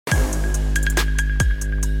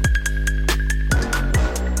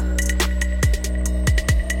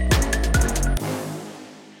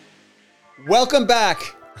Welcome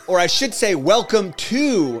back, or I should say welcome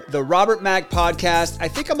to the Robert Mack podcast. I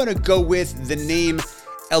think I'm going to go with the name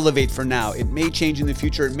Elevate for now. It may change in the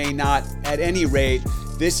future. It may not. At any rate,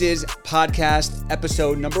 this is podcast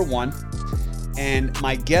episode number 1. And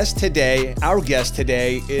our guest today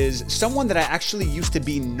is someone that I actually used to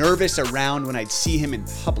be nervous around when I'd see him in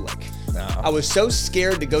public. No. I was so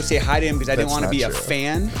scared to go say hi to him because I didn't want to be a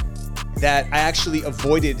fan that I actually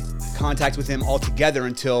avoided contact with him altogether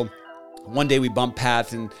until one day we bumped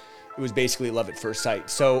paths and it was basically love at first sight.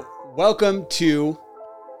 So welcome to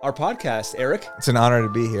our podcast, Eric. It's an honor to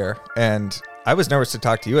be here. And I was nervous to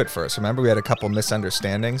talk to you at first. Remember, we had a couple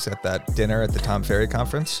misunderstandings at that dinner at the Tom Ferry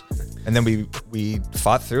conference. And then we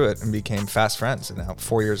fought through it and became fast friends. And now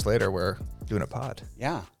 4 years later, we're doing a pod.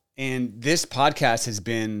 Yeah. And this podcast has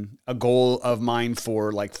been a goal of mine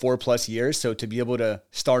for like 4+ years. So to be able to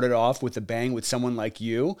start it off with a bang with someone like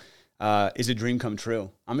you is a dream come true.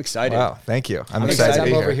 I'm excited. Wow, thank you. I'm excited to be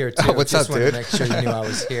I'm here. over here too. Oh, what's Just up, wanted dude? to make sure you knew I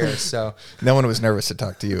was here. So no one was nervous to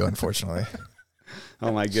talk to you, unfortunately.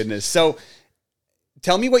 Oh my goodness. So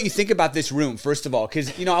tell me what you think about this room, first of all, because,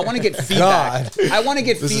 I want to get feedback. I want to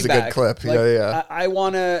get this feedback. This is a good clip. Like, yeah. I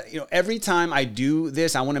want to, every time I do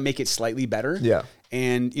this, I want to make it slightly better. Yeah.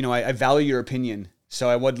 And, I value your opinion. So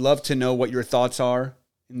I would love to know what your thoughts are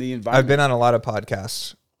in the environment. I've been on a lot of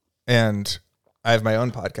podcasts, and I have my own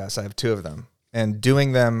podcast. I have 2 of them. And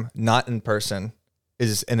doing them not in person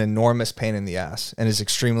is an enormous pain in the ass and is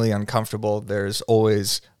extremely uncomfortable. There's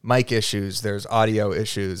always mic issues. There's audio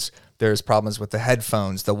issues. There's problems with the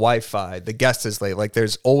headphones, the Wi-Fi, the guest is late. Like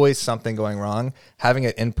there's always something going wrong. Having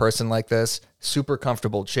it in person like this, super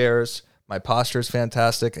comfortable chairs. My posture is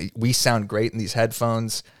fantastic. We sound great in these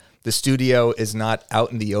headphones. The studio is not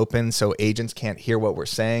out in the open, so agents can't hear what we're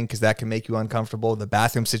saying because that can make you uncomfortable. The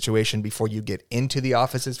bathroom situation before you get into the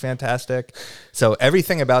office is fantastic. So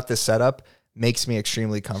everything about this setup makes me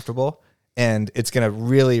extremely comfortable, and it's going to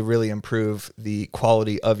really, really improve the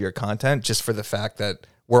quality of your content just for the fact that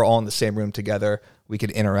we're all in the same room together. We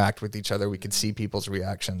could interact with each other. We could see people's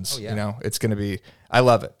reactions. Oh, yeah. It's going to be, I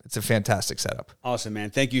love it. It's a fantastic setup. Awesome,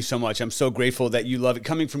 man. Thank you so much. I'm so grateful that you love it.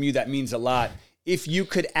 Coming from you, that means a lot. If you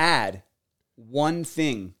could add one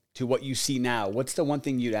thing to what you see now, what's the one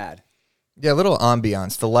thing you'd add? Yeah, a little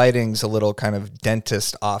ambiance. The lighting's a little kind of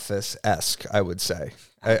dentist office-esque, I would say.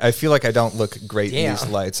 I feel like I don't look great in these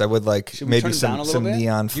lights. I would like maybe some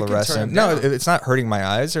neon fluorescent. No, it's not hurting my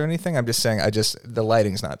eyes or anything. I'm just saying the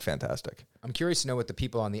lighting's not fantastic. I'm curious to know what the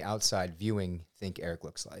people on the outside viewing think Eric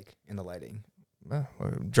looks like in the lighting.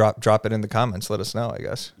 Drop it in the comments. Let us know, I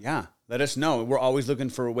guess. Yeah, let us know. We're always looking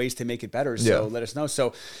for ways to make it better, so let us know.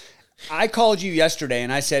 So I called you yesterday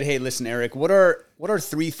and I said, hey, listen, Eric, what are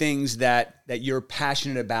 3 things that you're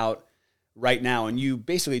passionate about right now? And you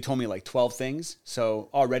basically told me like 12 things. So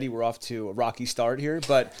already we're off to a rocky start here.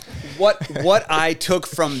 But what I took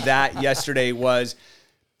from that yesterday was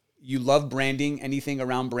you love branding, anything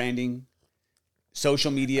around branding,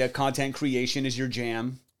 social media, content creation is your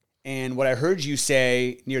jam. And what I heard you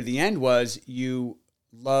say near the end was you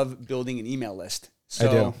love building an email list. So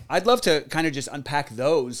I do. I'd love to kind of just unpack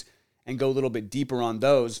those and go a little bit deeper on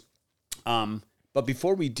those. But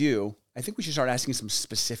before we do, I think we should start asking some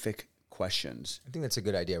specific questions. I think that's a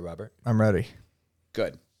good idea, Robert. I'm ready.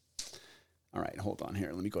 Good. All right, hold on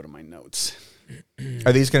here. Let me go to my notes.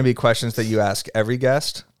 Are these going to be questions that you ask every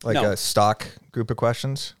guest? Like No. a stock group of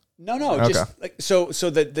questions? No, Okay. just like so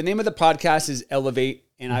the name of the podcast is Elevate,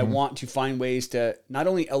 and I want to find ways to not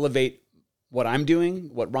only elevate what I'm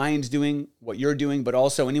doing, what Ryan's doing, what you're doing, but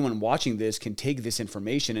also anyone watching this can take this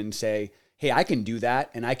information and say, hey, I can do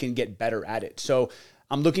that and I can get better at it. So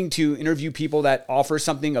I'm looking to interview people that offer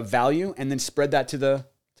something of value and then spread that to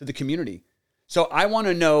the community. So I want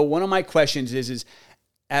to know, one of my questions is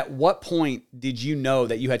at what point did you know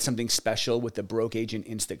that you had something special with the Broke Agent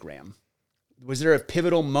Instagram? Was there a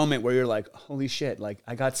pivotal moment where you're like, holy shit, like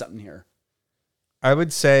I got something here? I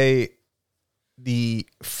would say the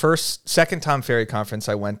second Tom Ferry conference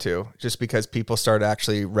I went to, just because people started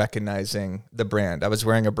actually recognizing the brand. I was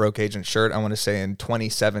wearing a Broke Agent shirt, I want to say in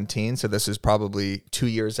 2017. So this is probably 2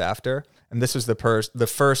 years after. And this was the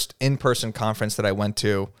first in-person conference that I went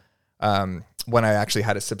to when I actually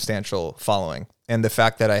had a substantial following. And the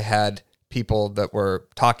fact that I had people that were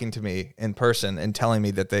talking to me in person and telling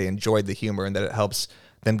me that they enjoyed the humor and that it helps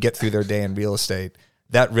them get through their day in real estate,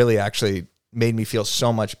 that really actually made me feel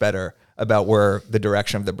so much better about where the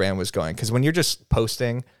direction of the brand was going. Because when you're just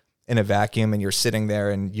posting in a vacuum and you're sitting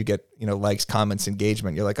there and you get, likes, comments,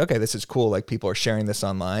 engagement, you're like, okay, this is cool. Like people are sharing this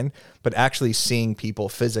online, but actually seeing people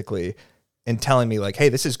physically and telling me like, hey,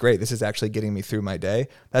 this is great. This is actually getting me through my day.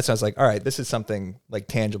 That's when I was like, all right, this is something like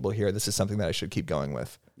tangible here. This is something that I should keep going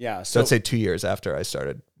with. Yeah. So I'd say 2 years after I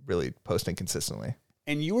started really posting consistently.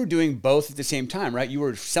 And you were doing both at the same time, right? You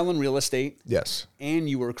were selling real estate. Yes. And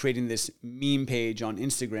you were creating this meme page on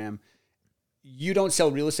Instagram. You don't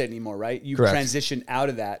sell real estate anymore, right? You Correct. transitioned out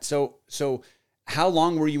of that. So how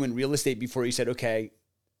long were you in real estate before you said, okay,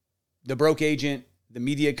 the broke agent, the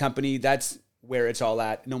media company, that's where it's all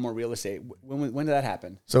at. No more real estate. When did that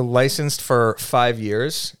happen? So licensed for 5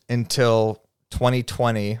 years until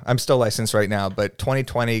 2020. I'm still licensed right now, but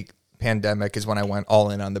 2020 pandemic is when I went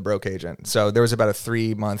all in on the broke agent. So there was about a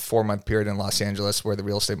 4-month period in Los Angeles where the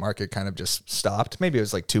real estate market kind of just stopped. Maybe it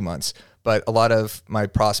was like 2 months, but a lot of my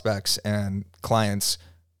prospects and clients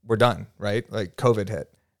were done, right? Like COVID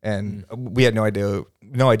hit and we had no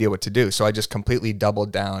idea what to do. So I just completely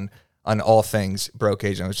doubled down on all things broke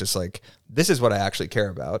agent. I was just like, this is what I actually care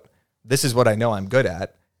about. This is what I know I'm good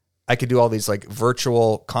at. I could do all these like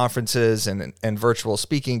virtual conferences and virtual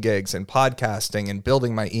speaking gigs and podcasting and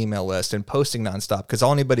building my email list and posting nonstop because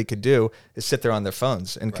all anybody could do is sit there on their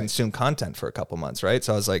phones and consume content for a couple months, right?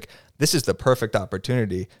 So I was like, this is the perfect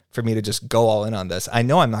opportunity for me to just go all in on this. I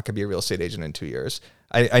know I'm not going to be a real estate agent in 2 years.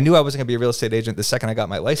 I knew I wasn't going to be a real estate agent the second I got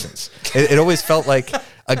my license. It always felt like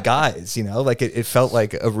a guise, you know, like it felt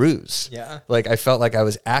like a ruse. Yeah. Like I felt like I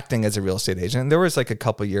was acting as a real estate agent. And there was like a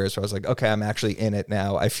couple years where I was like, okay, I'm actually in it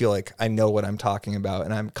now. I feel like I know what I'm talking about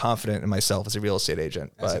and I'm confident in myself as a real estate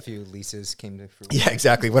agent. As but a few leases came to fruition. yeah,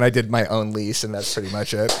 exactly. When I did my own lease, and that's pretty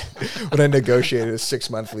much it. When I negotiated a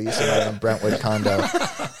 6-month lease in my own Brentwood condo,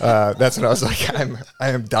 that's when I was like, I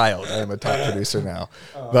am dialed. I am a top producer now.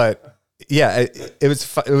 But yeah, it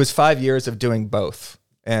was 5 years of doing both,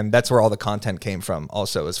 and that's where all the content came from.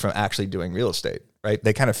 Also, is from actually doing real estate. Right?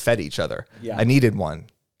 They kind of fed each other. Yeah. I needed one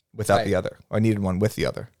without the other. Or I needed one with the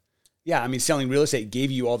other. Yeah, I mean, selling real estate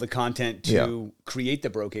gave you all the content to create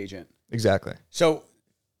the broke agent. Exactly. So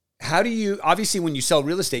how do you, obviously when you sell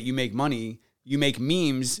real estate, you make money, you make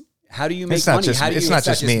memes. How do you make money? It's not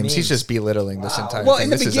just memes. He's just belittling this entire Well, thing. in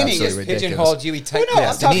the This is beginning, absolutely it's ridiculous. Pigeonholed you. He typed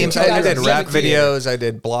I'm talking Memes. about I did the rap theater. videos. I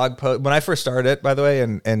did blog posts. When I first started, by the way,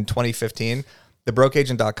 in 2015,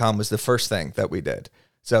 TheBrokeAgent.com was the first thing that we did.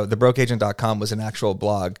 So TheBrokeAgent.com was an actual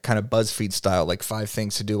blog, kind of BuzzFeed style, like 5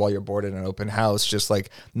 things to do while you're bored at an open house, just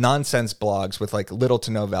like nonsense blogs with like little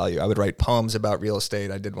to no value. I would write poems about real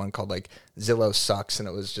estate. I did one called like Zillow Sucks, and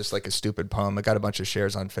it was just like a stupid poem. I got a bunch of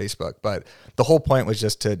shares on Facebook, but the whole point was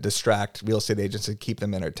just to distract real estate agents and keep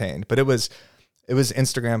them entertained. But it was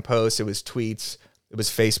Instagram posts, it was tweets, it was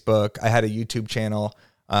Facebook. I had a YouTube channel.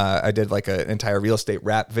 I did like an entire real estate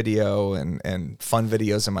rap video and fun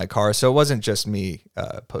videos in my car. So it wasn't just me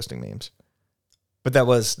posting memes. But that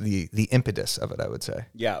was the impetus of it, I would say.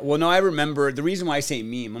 Yeah. Well, no, I remember the reason why I say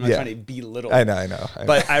meme. I'm not trying to belittle. I know.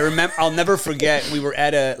 But I remember, I'll never forget. We were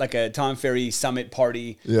at a Tom Ferry Summit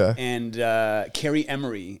party. Yeah. And Carrie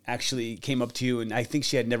Emery actually came up to you, and I think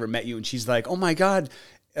she had never met you, and she's like, "Oh my God,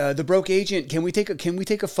 the broke agent. Can we take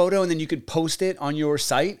a photo, and then you could post it on your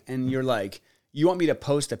site?" And you're like, you want me to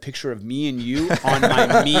post a picture of me and you on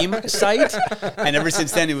my meme site? And ever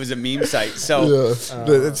since then, it was a meme site. So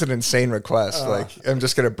it's an insane request. Like, I'm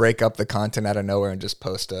just going to break up the content out of nowhere and just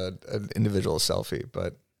post an individual selfie.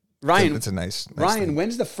 But Ryan, it's a nice Ryan, thing.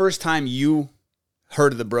 when's the first time you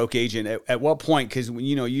heard of the broke agent? At what point? Because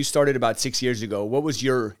you started about 6 years ago. What was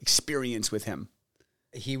your experience with him?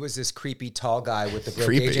 He was this creepy tall guy with the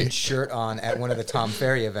broke agent shirt on at one of the Tom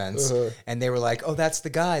Ferry events. And they were like, oh, that's the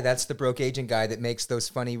guy. That's the broke agent guy that makes those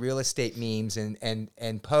funny real estate memes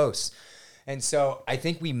and posts. And so I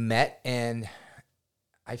think we met, and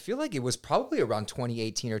I feel like it was probably around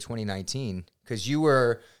 2018 or 2019 because you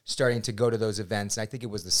were starting to go to those events. And I think it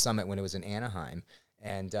was the summit when it was in Anaheim.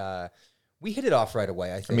 And we hit it off right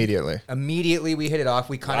away, I think. Immediately we hit it off.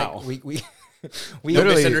 We kind of, we no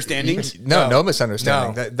misunderstandings? No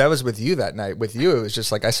misunderstanding. No. That was with you that night. With you, it was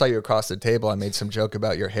just like I saw you across the table. I made some joke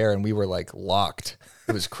about your hair, and we were like locked.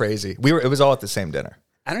 It was crazy. It was all at the same dinner.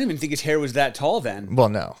 I don't even think his hair was that tall then. Well,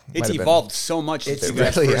 no. It's evolved so much. It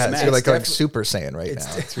really has. You're like going Super Saiyan right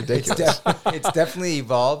now. It's ridiculous. It's definitely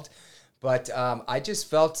evolved. But I just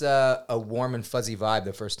felt a warm and fuzzy vibe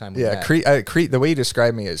the first time we met. The way you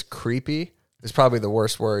described me as creepy is probably the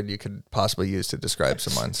worst word you could possibly use to describe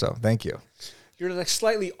someone. So thank you. You're like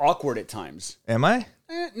slightly awkward at times. Am I?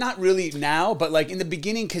 Not really now, but like in the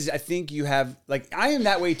beginning, because I think you have, like, I am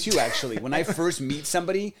that way too, actually. When I first meet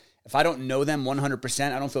somebody, if I don't know them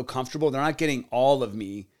 100%, I don't feel comfortable. They're not getting all of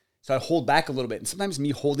me. So I hold back a little bit. And sometimes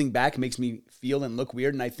me holding back makes me feel and look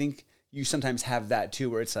weird. And I think you sometimes have that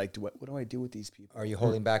too, where it's like, what do I do with these people? Are you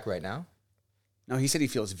holding back right now? No, he said he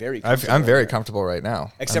feels very comfortable. I'm very comfortable right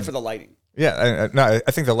now. Except for the lighting. Yeah,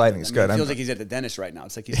 I think the lighting's good. It feels like he's at the dentist right now.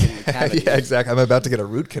 It's like he's getting a cavity. Yeah, exactly. I'm about to get a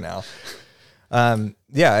root canal. I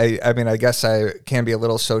mean, I guess I can be a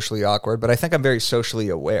little socially awkward, but I think I'm very socially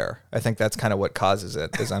aware. I think that's kind of what causes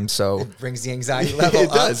it, is I'm so... It brings the anxiety level up.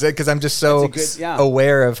 It does, because I'm just so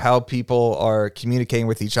aware of how people are communicating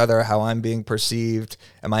with each other, how I'm being perceived.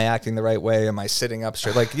 Am I acting the right way? Am I sitting up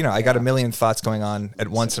straight? Like, I got a million thoughts going on at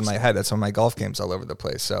once in my head. That's why my golf game's all over the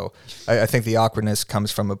place. So I think the awkwardness comes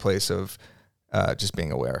from a place of just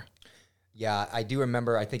being aware. Yeah, I do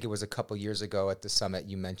remember, I think it was a couple years ago at the summit,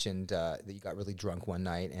 you mentioned that you got really drunk one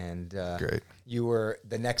night, and Great. You were,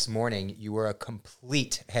 the next morning, you were a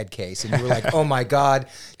complete head case, and you were like, oh my God,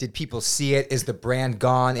 did people see it? Is the brand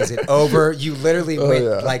gone? Is it over? You literally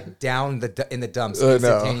went like down in the dumps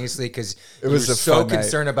instantaneously, because you were so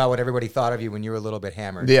concerned about what everybody thought of you when you were a little bit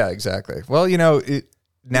hammered. Yeah, exactly. Well,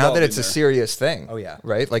 now that it's a serious thing,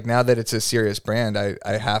 right? Like now that it's a serious brand,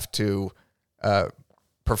 I have to...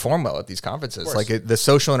 perform well at these conferences. Like the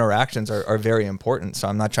social interactions are very important. So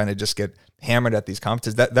I'm not trying to just get hammered at these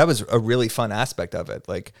conferences. That was a really fun aspect of it.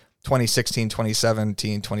 Like 2016,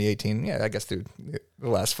 2017, 2018. Yeah, I guess through the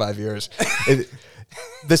last 5 years,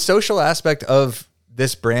 the social aspect of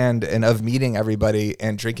this brand and of meeting everybody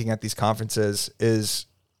and drinking at these conferences is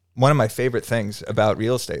one of my favorite things about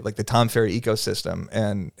real estate. Like the Tom Ferry ecosystem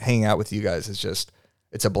and hanging out with you guys is just,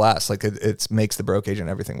 it's a blast. Like it makes the Broke Agent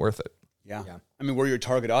everything worth it. Yeah. I mean, we're your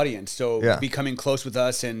target audience. So becoming close with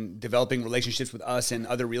us and developing relationships with us and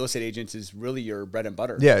other real estate agents is really your bread and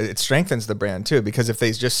butter. Yeah, it strengthens the brand too, because if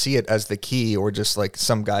they just see it as the key or just like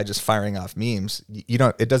some guy just firing off memes,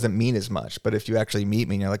 it doesn't mean as much. But if you actually meet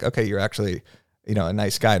me and you're like, okay, you're actually, a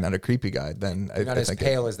nice guy, not a creepy guy, then you're not as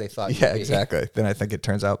pale as they thought. Yeah, exactly. Then I think it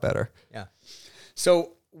turns out better. Yeah.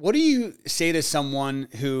 So what do you say to someone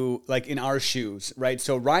who, like in our shoes, right?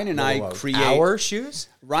 So Ryan and I create... Our shoes?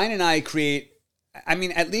 Ryan and I create, I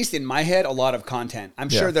mean, at least in my head, a lot of content. I'm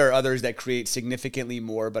sure there are others that create significantly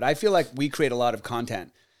more, but I feel like we create a lot of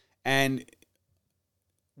content. And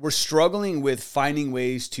we're struggling with finding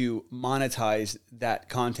ways to monetize that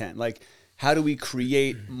content. Like, how do we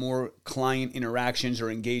create more client interactions or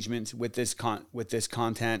engagements with this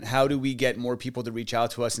content? How do we get more people to reach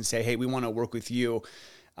out to us and say, hey, we want to work with you?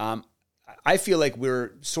 I feel like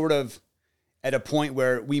we're sort of at a point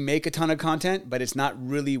where we make a ton of content, but it's not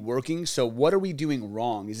really working. So what are we doing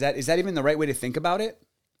wrong? Is that even the right way to think about it?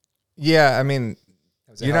 Yeah, I mean,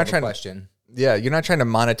 you're not trying to. Yeah, you're not trying to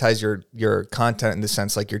monetize your content in the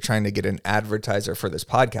sense like you're trying to get an advertiser for this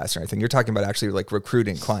podcast or anything. You're talking about actually like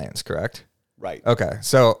recruiting clients, correct? Right. Okay.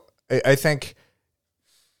 So I think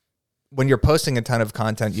when you're posting a ton of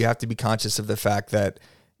content, you have to be conscious of the fact that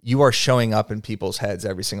you are showing up in people's heads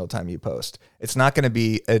every single time you post. It's not going to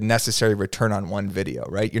be a necessary return on one video,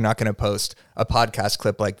 right? You're not going to post a podcast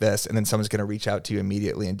clip like this and then someone's going to reach out to you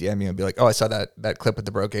immediately and DM you and be like, oh, I saw that clip with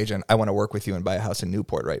the Broke Agent. I want to work with you and buy a house in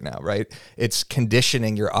Newport right now, right? It's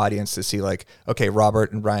conditioning your audience to see like, okay,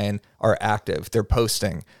 Robert and Ryan are active. They're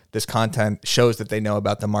posting. This content shows that they know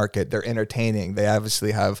about the market. They're entertaining. They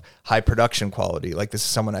obviously have high production quality. Like this is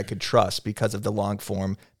someone I could trust because of the long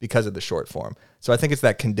form, because of the short form. So I think it's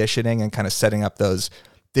that conditioning and kind of setting up those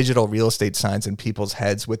digital real estate signs in people's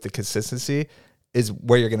heads with the consistency is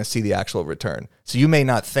where you're going to see the actual return. So you may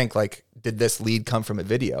not think like, did this lead come from a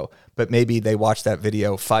video? But maybe they watched that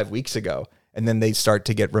video 5 weeks ago and then they start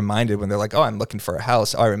to get reminded when they're like, oh, I'm looking for a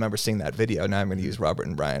house. Oh, I remember seeing that video. Now I'm going to use Robert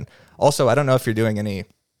and Brian. Also, I don't know if you're doing any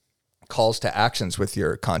calls to actions with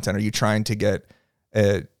your content. Are you trying to get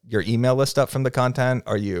your email list up from the content?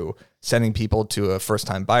 Are you sending people to a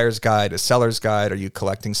first-time buyer's guide, a seller's guide? Are you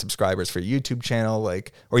collecting subscribers for your YouTube channel?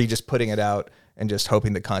 Like, or are you just putting it out and just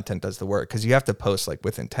hoping the content does the work? Because you have to post like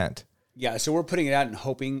with intent. Yeah, so we're putting it out and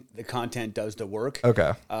hoping the content does the work.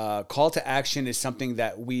 Okay. Call to action is something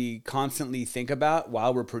that we constantly think about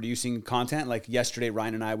while we're producing content. Like yesterday,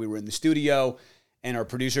 Ryan and I, we were in the studio and our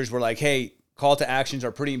producers were like, hey, call to actions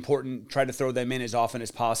are pretty important. Try to throw them in as often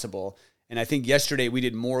as possible. And I think yesterday we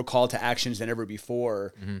did more call to actions than ever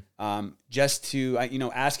before, just to,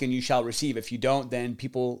 ask and you shall receive. If you don't, then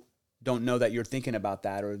people don't know that you're thinking about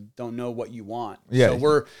that or don't know what you want. Yeah. So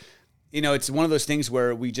we're, it's one of those things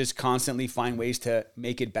where we just constantly find ways to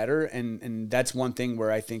make it better. And that's one thing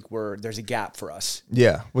where I think there's a gap for us.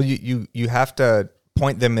 Yeah. Well, you have to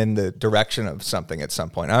point them in the direction of something at some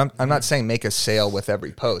point. I'm not saying make a sale with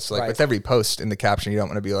every post. Like with every post in the caption, you don't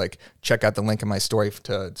want to be like, check out the link in my story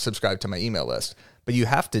to subscribe to my email list. But you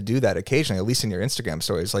have to do that occasionally, at least in your Instagram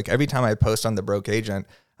stories. Like every time I post on The Broke Agent,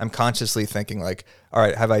 I'm consciously thinking like, all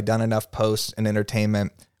right, have I done enough posts and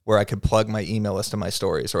entertainment where I could plug my email list to my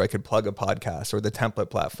stories, or I could plug a podcast or the template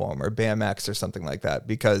platform or BAMX or something like that.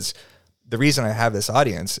 Because the reason I have this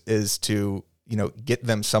audience is to, get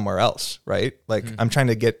them somewhere else, right? Like I'm trying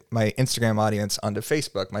to get my Instagram audience onto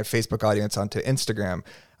Facebook, my Facebook audience onto Instagram.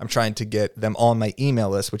 I'm trying to get them on my email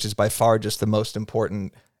list, which is by far just the most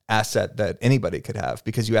important asset that anybody could have,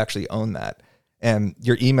 because you actually own that. And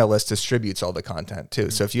your email list distributes all the content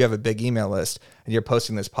too. So if you have a big email list and you're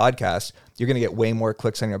posting this podcast, you're going to get way more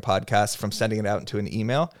clicks on your podcast from sending it out into an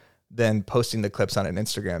email than posting the clips on an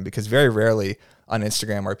Instagram, because very rarely on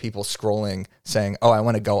Instagram are people scrolling saying, oh, I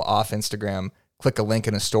want to go off Instagram, click a link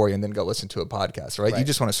in a story and then go listen to a podcast, right? You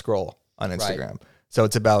just want to scroll on Instagram. Right. So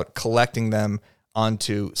it's about collecting them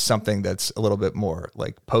onto something that's a little bit more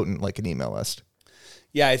like potent, like an email list.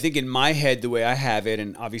 Yeah, I think in my head, the way I have it,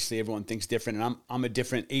 and obviously everyone thinks different, and I'm a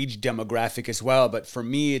different age demographic as well, but for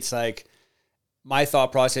me, it's like my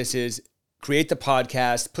thought process is create the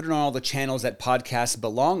podcast, put it on all the channels that podcasts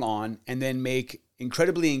belong on, and then make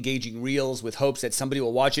incredibly engaging reels with hopes that somebody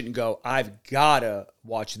will watch it and go, I've got to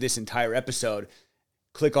watch this entire episode.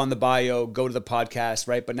 Click on the bio, go to the podcast,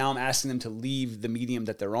 right? But now I'm asking them to leave the medium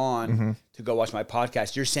that they're on to go watch my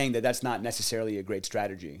podcast. You're saying that that's not necessarily a great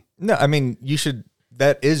strategy. No, I mean, you should...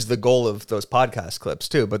 That is the goal of those podcast clips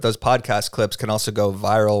too, but those podcast clips can also go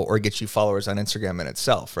viral or get you followers on Instagram in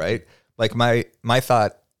itself, right? Like my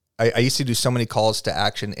thought, I used to do so many calls to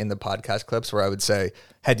action in the podcast clips where I would say,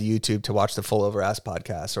 head to YouTube to watch the Full Over Ass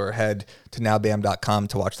podcast, or head to nowbam.com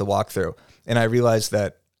to watch the walkthrough. And I realized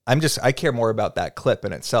that I care more about that clip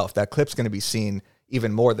in itself. That clip's going to be seen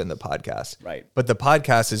even more than the podcast. Right. But the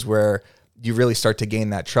podcast is where you really start to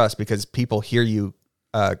gain that trust, because people hear you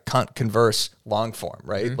converse long form,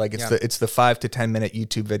 right? Like it's the 5 to 10 minute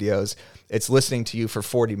YouTube videos. It's listening to you for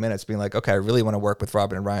 40 minutes being like, okay, I really want to work with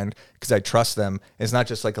Robin and Ryan because I trust them. It's not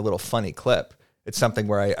just like a little funny clip. It's something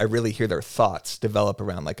where I really hear their thoughts develop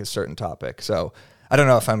around like a certain topic. So I don't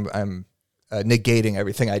know if I'm negating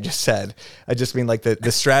everything I just said. I just mean like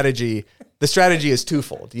the strategy is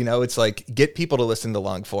twofold. It's like get people to listen to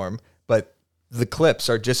long form, but the clips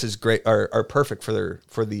are just as great, are perfect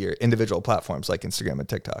for the individual platforms like Instagram and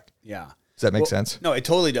TikTok. Yeah. Does that make sense? No, it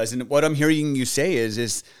totally does. And what I'm hearing you say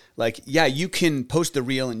is like, yeah, you can post the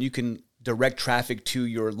reel and you can direct traffic to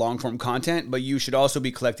your long form content, but you should also be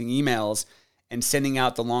collecting emails and sending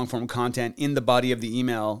out the long form content in the body of the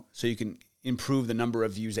email so you can improve the number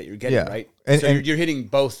of views that you're getting, right? So you're hitting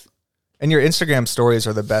both. And your Instagram stories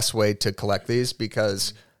are the best way to collect these,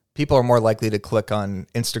 because people are more likely to click on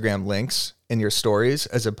Instagram links in your stories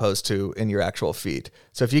as opposed to in your actual feed.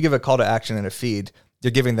 So if you give a call to action in a feed,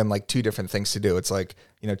 you're giving them like two different things to do. It's like,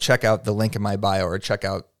 check out the link in my bio or check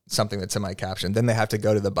out something that's in my caption. Then they have to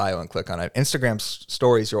go to the bio and click on it. Instagram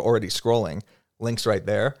stories, you're already scrolling, links right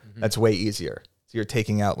there. That's way easier. So you're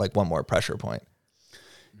taking out like one more pressure point.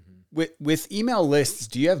 With email lists,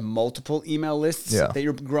 do you have multiple email lists that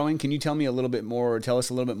you're growing? Can you tell me a little bit more, or tell us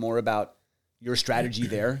a little bit more about your strategy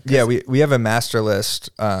there? Yeah, we have a master list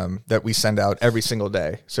that we send out every single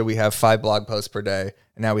day. So we have 5 blog posts per day,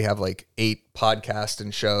 and now we have like 8 podcasts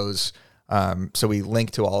and shows. So we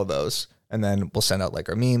link to all of those, and then we'll send out like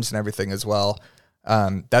our memes and everything as well.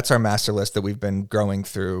 That's our master list that we've been growing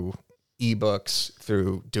through ebooks,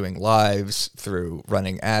 through doing lives, through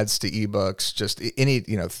running ads to ebooks, just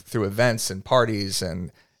through events and parties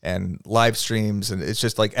and live streams. And it's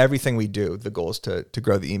just like everything we do, the goal is to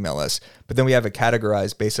grow the email list. But then we have a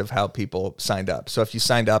categorized base of how people signed up. So if you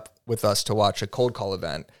signed up with us to watch a cold call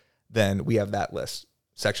event, then we have that list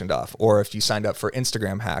sectioned off. Or if you signed up for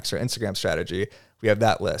Instagram hacks or Instagram strategy, we have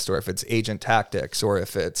that list. Or if it's agent tactics, or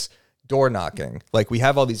if it's door knocking, like we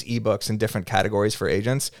have all these ebooks in different categories for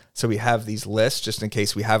agents. So we have these lists just in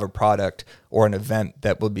case we have a product or an event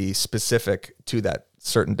that will be specific to that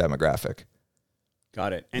certain demographic.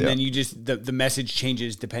 Got it. And then you just, the message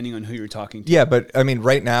changes depending on who you're talking to. Yeah, but I mean,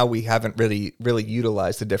 right now we haven't really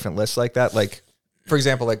utilized the different lists like that. Like, for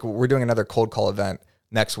example, like we're doing another cold call event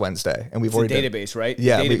next Wednesday, and we've already database, right?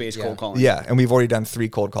 Yeah, database cold calling. Yeah, and we've already done 3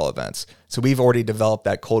 cold call events. So we've already developed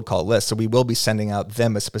that cold call list. So we will be sending out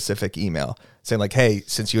them a specific email saying like, hey,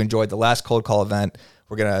 since you enjoyed the last cold call event,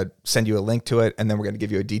 we're going to send you a link to it, and then we're going to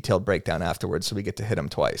give you a detailed breakdown afterwards, so we get to hit them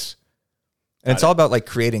twice. And it's all about like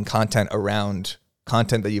creating content around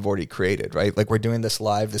content that you've already created, right? Like we're doing this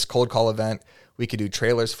live, this cold call event. We could do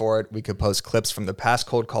trailers for it. We could post clips from the past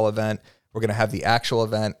cold call event. We're going to have the actual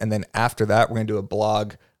event. And then after that, we're going to do a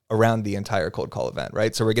blog around the entire cold call event,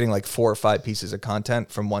 right? So we're getting like 4 or 5 pieces of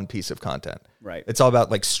content from one piece of content. Right. It's all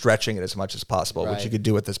about like stretching it as much as possible, which you could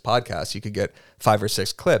do with this podcast. You could get 5 or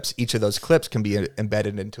 6 clips. Each of those clips can be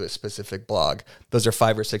embedded into a specific blog. Those are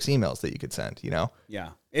 5 or 6 emails that you could send, Yeah.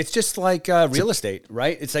 It's just like real estate,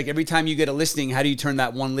 right? It's like every time you get a listing, how do you turn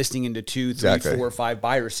that one listing into 2, 3, 4, 5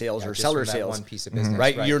 buyer sales or seller sales? One piece of business,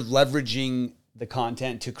 right? You're leveraging the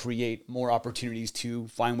content to create more opportunities, to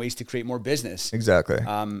find ways to create more business. Exactly.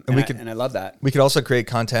 And I love that. We could also create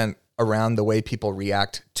content around the way people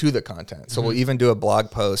react to the content. So we'll even do a blog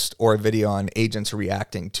post or a video on agents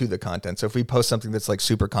reacting to the content. So if we post something that's like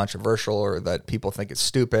super controversial or that people think is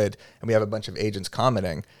stupid and we have a bunch of agents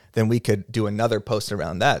commenting, then we could do another post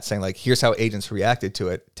around that saying like, here's how agents reacted to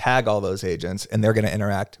it, tag all those agents, and they're going to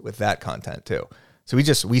interact with that content too. So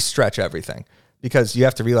we stretch everything, because you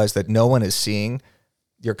have to realize that no one is seeing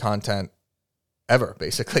your content ever,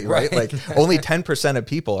 basically, right? Like only 10% of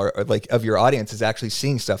people are like of your audience is actually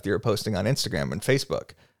seeing stuff that you're posting on Instagram and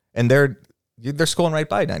Facebook, and they're scrolling right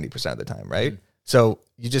by 90% of the time, right? So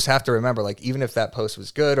you just have to remember, like, even if that post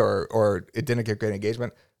was good or it didn't get great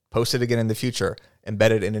engagement, post it again in the future, embed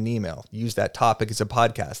it in an email, use that topic as a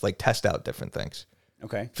podcast, like test out different things.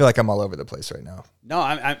 Okay. I feel like I'm all over the place right now. No,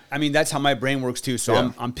 I mean, that's how my brain works too.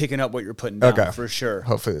 So I'm picking up what you're putting down for sure.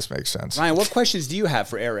 Hopefully this makes sense. Ryan, what questions do you have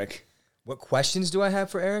for Eric? What questions do I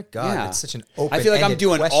have for Eric? God, it's such an open. I feel like I'm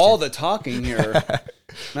doing all the talking here.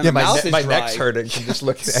 My neck's hurting from just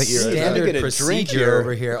looking at you. Standard procedure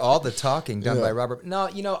over here. All the talking done by Robert.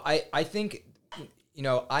 No, I think,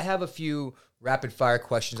 I have a few rapid fire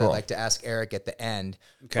questions I'd like to ask Eric at the end.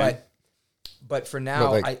 Okay. But for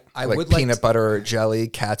now, I would like peanut butter or jelly,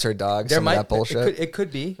 cats or dogs. Some of that bullshit. It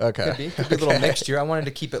could be. Okay. Could be a little mixture. I wanted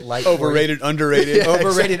to keep it light. Overrated, underrated.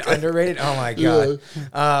 Overrated, underrated. Oh my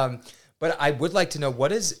God. But I would like to know, what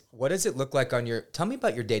does it look like on your? Tell me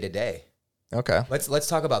about your day to day. Okay. Let's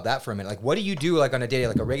talk about that for a minute. Like, what do you do like on a day,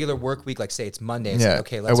 like a regular work week? Like, say it's Monday. It's like,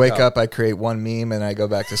 okay, let's go. I wake up, I create one meme, and I go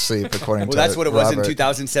back to sleep. According to that's what it was Robert. in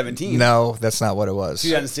 2017. No, that's not what it was.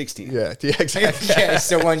 2016. Yeah, exactly. Okay,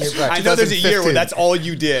 so 1 year. I know there's a year where that's all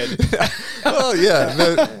you did. Well, yeah,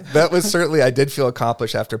 that was certainly. I did feel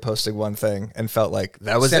accomplished after posting one thing and felt like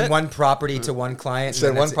that was Send it. one property to one client.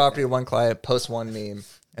 Send one property to one client. Post one meme.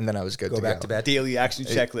 And then I was good to go. Back to bed. Daily action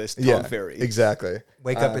checklist, Tom Ferry. Exactly.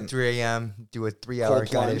 Wake up at 3 a.m., do a 3-hour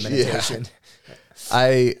guided meditation.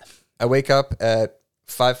 I wake up at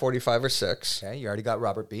 5:45 or 6. Okay, you already got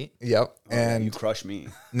Robert beat. Yep. And you crush me.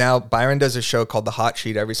 Now Byron does a show called The Hot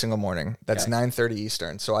Sheet every single morning. That's 9:30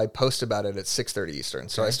 Eastern. So I post about it at 6:30 Eastern.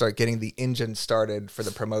 So I start getting the engine started for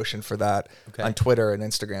the promotion for that on Twitter and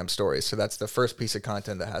Instagram stories. So that's the first piece of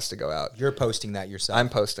content that has to go out. You're posting that yourself. I'm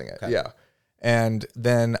posting it. Okay. Yeah. And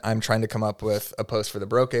then I'm trying to come up with a post for The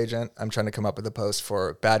Broke Agent. I'm trying to come up with a post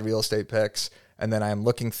for bad real estate picks. And then I'm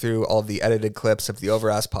looking through all the edited clips of the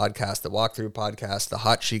Overask podcast, the Walkthrough podcast, the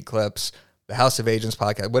Hot Sheet clips, the House of Agents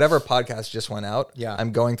podcast, whatever podcast just went out. Yeah.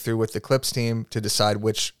 I'm going through with the clips team to decide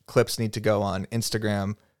which clips need to go on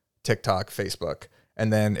Instagram, TikTok, Facebook.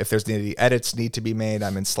 And then if there's any edits need to be made,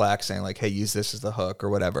 I'm in Slack saying like, hey, use this as the hook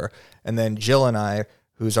or whatever. And then Jill and I,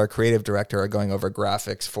 who's our creative director, are going over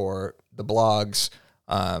graphics for the blogs,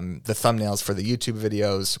 the thumbnails for the YouTube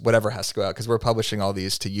videos, whatever has to go out, because we're publishing all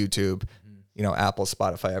these to YouTube, Apple,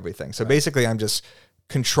 Spotify, everything. So basically I'm just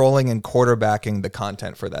controlling and quarterbacking the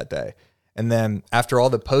content for that day. And then after all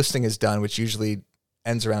the posting is done, which usually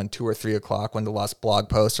ends around 2 or 3 o'clock when the last blog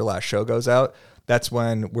post or last show goes out, that's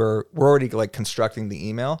when we're already like constructing the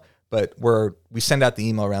email, but we send out the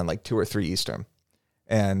email around like 2 or 3 Eastern.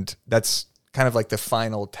 And that's kind of like the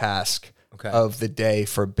final task of the day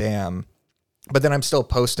for BAM. But then I'm still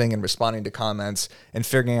posting and responding to comments and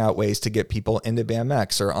figuring out ways to get people into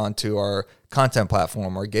BAMX or onto our content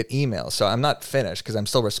platform or get emails. So I'm not finished because I'm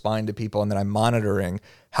still responding to people, and then I'm monitoring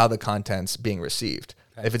how the content's being received.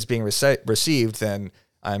 Okay. If it's being received, then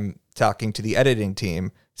I'm talking to the editing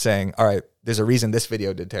team saying, all right, there's a reason this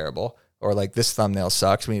video did terrible, or like this thumbnail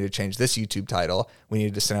sucks. We need to change this YouTube title. We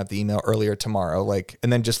need to send out the email earlier tomorrow.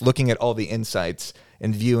 And then just looking at all the insights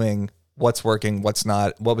and viewing what's working, what's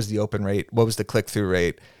not, what was the open rate, what was the click-through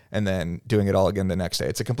rate, and then doing it all again the next day.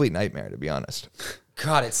 It's a complete nightmare, to be honest.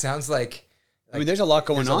 God, it sounds like I mean, there's a lot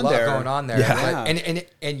going on there. Yeah.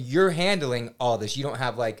 And you're handling all this. You don't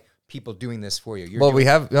have like people doing this for you. We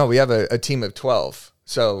have a team of 12.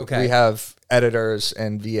 So we have editors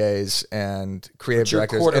and VAs and creative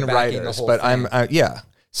directors and writers. But I'm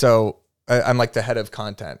like the head of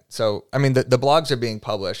content. So, I mean, the blogs are being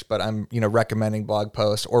published, but I'm, recommending blog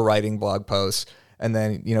posts or writing blog posts. And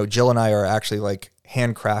then, Jill and I are actually like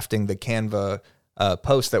handcrafting the Canva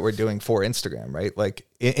post that we're doing for Instagram, right? Like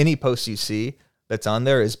any post you see that's on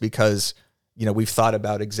there is because, we've thought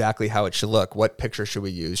about exactly how it should look. What picture should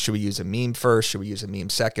we use? Should we use a meme first? Should we use a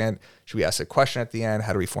meme second? Should we ask a question at the end?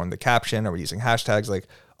 How do we form the caption? Are we using hashtags? Like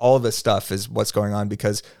all of this stuff is what's going on,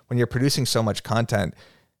 because when you're producing so much content,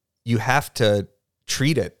 you have to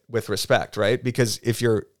treat it with respect, right? Because if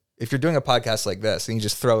you're doing a podcast like this and you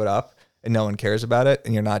just throw it up and no one cares about it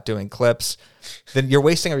and you're not doing clips, then you're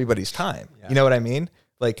wasting everybody's time. Yeah. You know what I mean?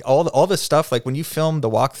 Like all this stuff, like when you film the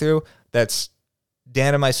walkthrough, that's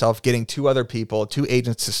Dan and myself getting two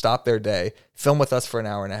agents to stop their day, film with us for an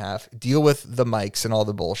hour and a half, deal with the mics and all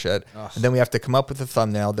the bullshit. Ugh. And then we have to come up with a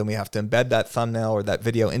thumbnail. Then we have to embed that thumbnail or that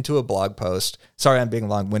video into a blog post. Sorry, I'm being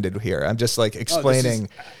long-winded here. I'm just like explaining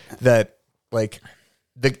that like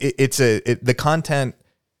the content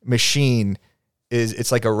machine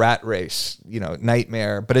it's like a rat race,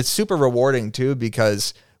 nightmare, but it's super rewarding too,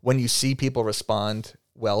 because when you see people respond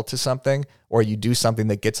well to something, or you do something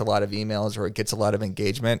that gets a lot of emails or it gets a lot of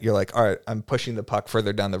engagement, you're like, all right, I'm pushing the puck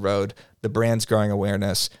further down the road. The brand's growing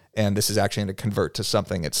awareness, and this is actually going to convert to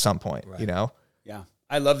something at some point, Yeah.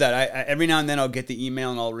 I love that. I every now and then I'll get the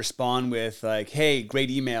email and I'll respond with like, hey,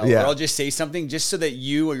 great email. Or I'll just say something just so that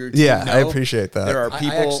you or your team know I appreciate that. There are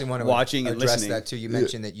people I actually want to watching and listening. That too. You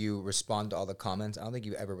mentioned that you respond to all the comments. I don't think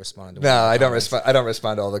you ever responded to No, I don't respond. I don't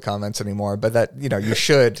respond to all the comments anymore, but that, you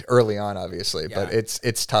should early on, obviously, but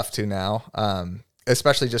it's tough to now.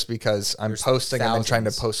 Especially just because I'm posting and then trying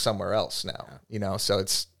to post somewhere else now, so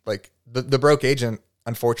it's like the broke agent,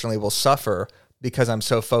 unfortunately, will suffer because I'm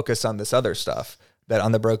so focused on this other stuff. That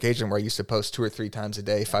on the broke agent, where I used to post 2 or 3 times a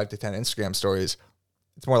day, 5 to 10 Instagram stories,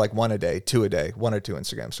 it's more like 1 a day, 2 a day, 1 or 2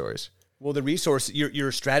 Instagram stories. Well, the resource,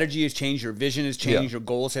 your strategy has changed, your vision has changed, your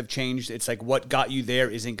goals have changed. It's like what got you there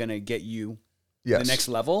isn't going to get you to the next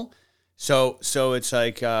level. So it's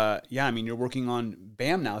like, you're working on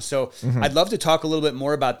BAM now. So I'd love to talk a little bit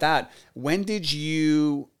more about that. When did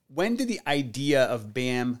the idea of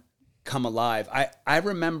BAM come alive? I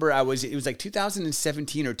remember it was like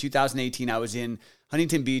 2017 or 2018. I was in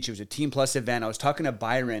Huntington Beach. It was a Team Plus event. I was talking to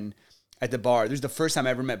Byron at the bar. This is the first time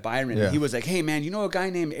I ever met Byron. Yeah. He was like, hey man, you know a guy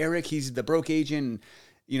named Eric? He's the broke agent.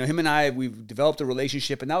 Him and I, we've developed a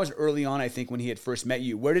relationship. And that was early on, I think, when he had first met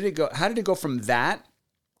you. Where did it go? How did it go from that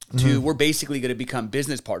to we're basically going to become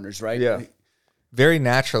business partners, right? Yeah. Very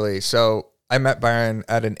naturally. So I met Byron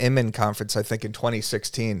at an Inman conference, I think in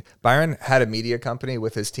 2016. Byron had a media company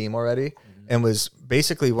with his team already and was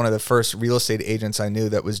basically one of the first real estate agents I knew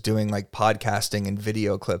that was doing like podcasting and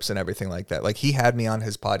video clips and everything like that. Like he had me on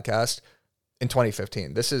his podcast in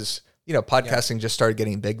 2015. This is, podcasting just started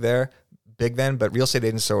getting big then, but real estate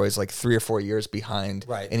agents are always like 3 or 4 years behind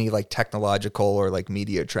any like technological or like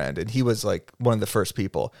media trend. And he was like one of the first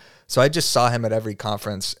people. So I just saw him at every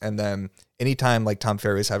conference. And then anytime like Tom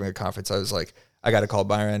Ferry was having a conference, I was like, I got to call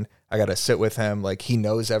Byron. I got to sit with him. Like he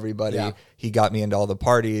knows everybody. Yeah. He got me into all the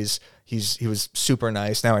parties. He was super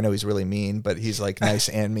nice. Now I know he's really mean, but he's like nice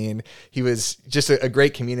and mean. He was just a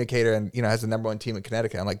great communicator, and has the #1 team in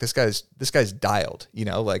Connecticut. I'm like, this guy's dialed.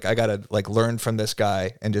 Like I gotta like learn from this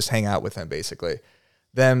guy and just hang out with him basically.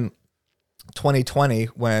 Then 2020,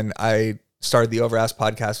 when I started the Overask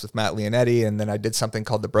podcast with Matt Leonetti, and then I did something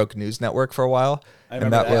called the Broke News Network for a while. I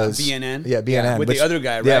remember and that was BNN. Yeah, BNN. Yeah, with the other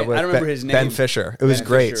guy, right? I don't remember his name. Ben Fisher. It was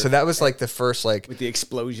great. So that was like the first like with the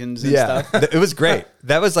explosions and stuff. It was great.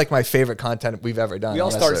 That was like my favorite content we've ever done. We all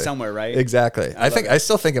started somewhere, right? Exactly. I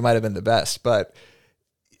still think it might have been the best, but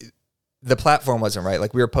the platform wasn't right.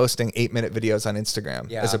 Like we were posting 8-minute videos on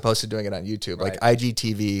Instagram as opposed to doing it on YouTube. Right. Like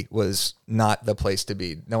IGTV was not the place to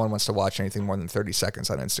be. No one wants to watch anything more than 30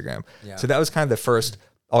 seconds on Instagram. Yeah. So that was kind of the first,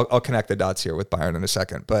 I'll connect the dots here with Byron in a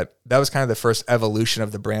second, but that was kind of the first evolution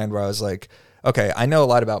of the brand where I was like, okay, I know a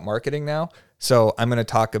lot about marketing now. So I'm going to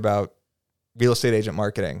talk about real estate agent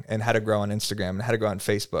marketing and how to grow on Instagram and how to grow on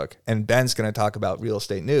Facebook. And Ben's going to talk about real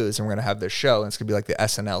estate news, and we're going to have this show, and it's going to be like the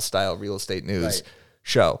SNL style real estate news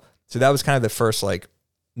show. So that was kind of the first like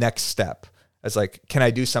next step. I was like, can I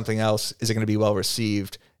do something else? Is it going to be well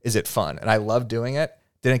received? Is it fun? And I loved doing it.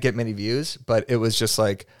 Didn't get many views, but it was just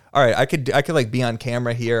like, all right, I could like be on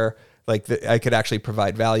camera here. Like I could actually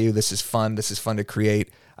provide value. This is fun. This is fun to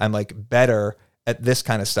create. I'm like better at this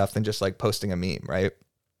kind of stuff than just like posting a meme, right?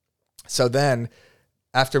 So then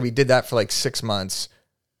after we did that for like 6 months,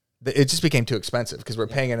 it just became too expensive because we're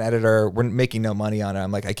paying an editor. We're making no money on it.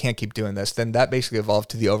 I'm like, I can't keep doing this. Then that basically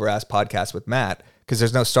evolved to the Overask podcast with Matt, because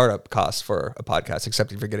there's no startup cost for a podcast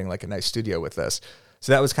except if you're getting like a nice studio with this.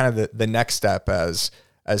 So that was kind of the next step as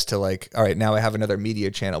to like, all right, now I have another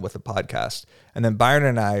media channel with a podcast. And then Byron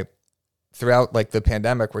and I, throughout like the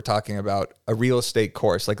pandemic, we're talking about a real estate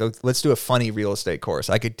course. Like, let's do a funny real estate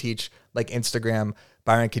course. I could teach like Instagram.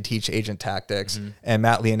 Byron could teach agent tactics, and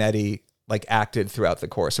Matt Leonetti like acted throughout the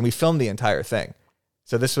course, and we filmed the entire thing.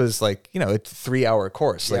 So this was like, a 3-hour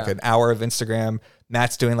course, like an hour of Instagram.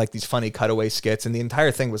 Matt's doing like these funny cutaway skits, and the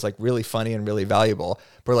entire thing was like really funny and really valuable.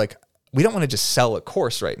 We're like, we don't want to just sell a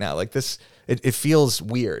course right now. Like this, it feels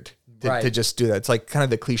weird to just do that. It's like kind of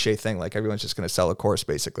the cliche thing, like everyone's just going to sell a course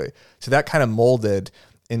basically. So that kind of molded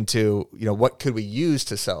into, what could we use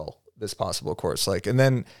to sell this possible course? Like, and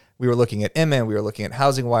then we were looking at Inman, we were looking at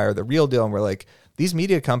Housing Wire, The Real Deal, and we're like, these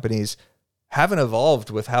media companies haven't evolved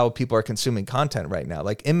with how people are consuming content right now.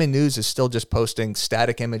 Like Inman News is still just posting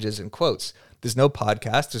static images and quotes. There's no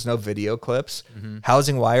podcast, there's no video clips.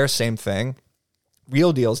 Housing Wire, same thing.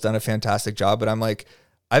 Real Deal's done a fantastic job, but I'm like,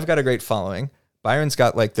 I've got a great following. Byron's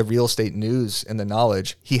got like the real estate news and the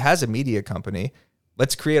knowledge. He has a media company.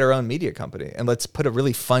 Let's create our own media company and let's put a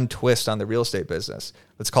really fun twist on the real estate business.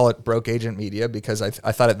 Let's call it Broke Agent Media, because I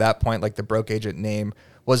thought at that point, like the Broke Agent name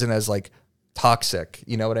wasn't as like toxic.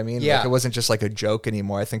 You know what I mean? Yeah. Like it wasn't just like a joke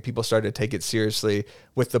anymore. I think people started to take it seriously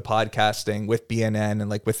with the podcasting, with BNN, and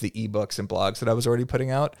like with the ebooks and blogs that I was already putting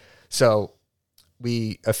out. So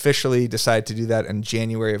we officially decided to do that in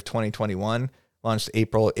January of 2021, launched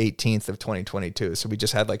April 18th of 2022. So we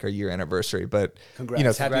just had like our year anniversary, but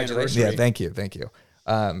congrats, happy anniversary. Yeah. Thank you.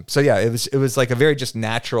 So yeah, it was like a very just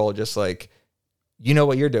natural, just like,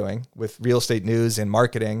 what you're doing with real estate news and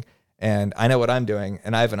marketing, and I know what I'm doing,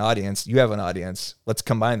 and I have an audience, you have an audience. Let's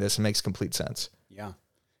combine this. It makes complete sense. Yeah.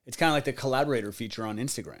 It's kind of like the collaborator feature on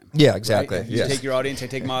Instagram. Yeah, exactly. Right? You take your audience, I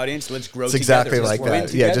take my audience. Let's grow it's together. Exactly like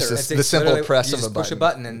that. Yeah, just the simple press of a button. Push a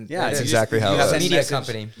button, and it's exactly how you it have a is. media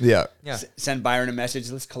company. Yeah. Send Byron a message.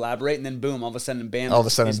 Let's collaborate, and then boom! All of a sudden, BAM.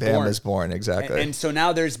 BAM is born. Exactly. And so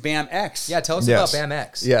now there's BAM X. Yeah, tell us about BAM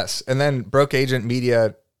X. Yes, and then Broke Agent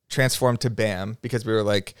Media transformed to BAM because we were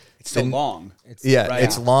like, it's so long.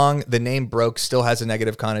 It's long. The name broke still has a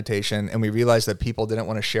negative connotation, and we realized that people didn't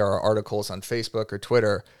want to share our articles on Facebook or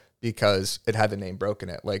Twitter because it had the name broke in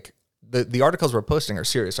it. Like the articles we're posting are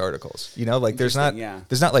serious articles. Like there's not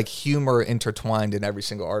like humor intertwined in every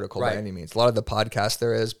single article by any means. A lot of the podcasts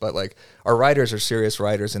there is, but like our writers are serious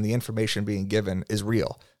writers, and the information being given is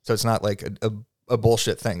real. So it's not like a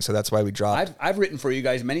bullshit thing. So that's why we dropped. I've written for you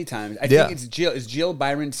guys many times. I think it's Jill. Is Jill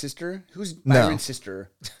Byron's sister? Who's Byron's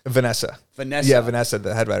sister? Vanessa. Yeah, Vanessa,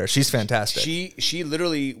 the head writer. She's fantastic. She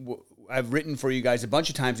literally. I've written for you guys a bunch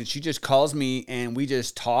of times, and she just calls me and we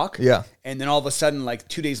just talk. Yeah. And then all of a sudden, like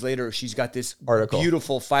 2 days later, she's got this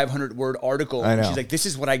beautiful 500-word article. I know. And she's like, this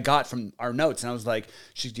is what I got from our notes. And I was like,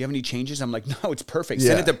 do you have any changes? I'm like, no, it's perfect.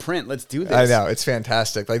 Send it to print. Let's do this. I know. It's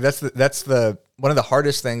fantastic. Like that's the one of the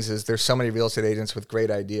hardest things is there's so many real estate agents with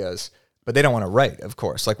great ideas, but they don't want to write, of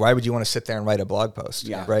course. Like, why would you want to sit there and write a blog post?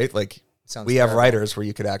 Yeah. Right? Like we have writers where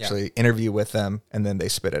you could actually interview with them and then they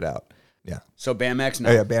spit it out. Yeah. So BAM X now.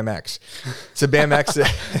 Oh yeah, BAM X. So BAM X,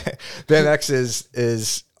 BAM X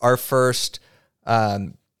is our first.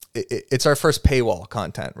 It's our first paywall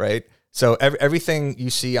content, right? So everything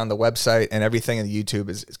you see on the website and everything in the YouTube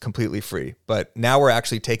is completely free. But now we're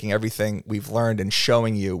actually taking everything we've learned and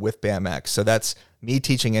showing you with BAM X. So that's me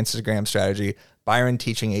teaching Instagram strategy, Byron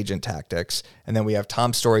teaching agent tactics, and then we have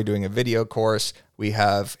Tom Story doing a video course. We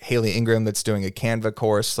have Haley Ingram that's doing a Canva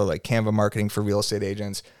course, so like Canva marketing for real estate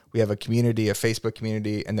agents. We have a community, a Facebook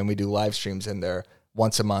community, and then we do live streams in there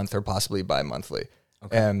once a month or possibly bi-monthly.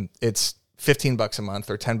 Okay. And it's $15 a month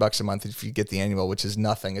or $10 a month if you get the annual, which is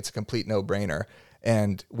nothing. It's a complete no-brainer.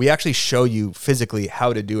 And we actually show you physically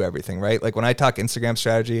how to do everything, right? Like when I talk Instagram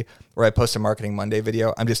strategy or I post a Marketing Monday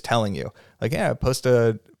video, I'm just telling you, like, post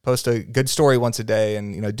a good story once a day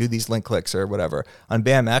and, do these link clicks or whatever. On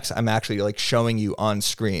BAM X, I'm actually like showing you on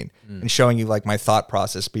screen and showing you like my thought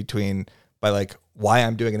process by like why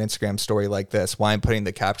I'm doing an Instagram story like this, why I'm putting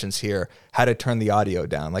the captions here, how to turn the audio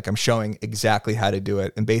down. Like I'm showing exactly how to do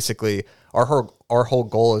it. And basically our whole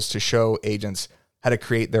goal is to show agents how to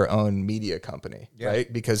create their own media company,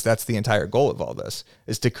 right? Because that's the entire goal of all this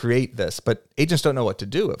is to create this. But agents don't know what to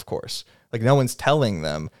do, of course. Like no one's telling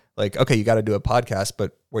them like, okay, you got to do a podcast,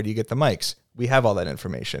 but where do you get the mics? We have all that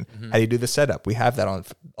information. How do you do the setup? We have that on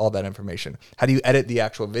all that information. How do you edit the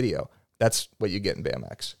actual video? That's what you get in BAM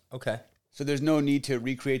X. Okay. So there's no need to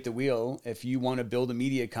recreate the wheel if you want to build a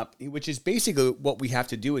media company, which is basically what we have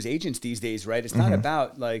to do as agents these days, right? It's not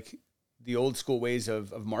about like the old school ways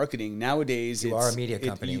of marketing. Nowadays, you are a media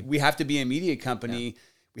company. We have to be a media company. Yeah.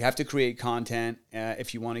 We have to create content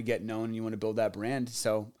if you want to get known and you want to build that brand.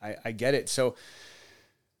 So I get it. So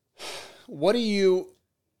what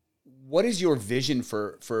is your vision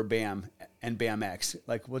for BAM and BAM X?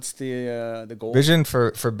 Like, what's the goal? Vision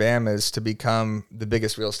for BAM is to become the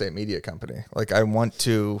biggest real estate media company. Like, I want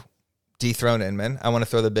to dethrone Inman. I want to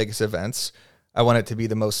throw the biggest events. I want it to be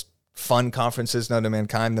the most fun conferences known to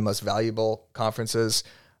mankind, the most valuable conferences.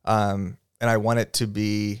 And I want it to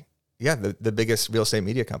be, the biggest real estate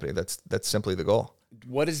media company. That's simply the goal.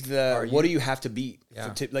 what do you have to beat?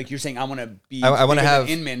 Yeah. Like you're saying, I want to be. I want to have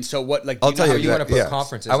Inman. So what? Like, I'll tell you, you want to put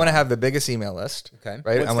conferences? I want to have the biggest email list. Okay.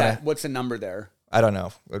 Right. What's the number there? I don't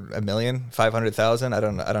know. 1,500,000.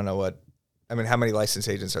 I don't know what. I mean, how many licensed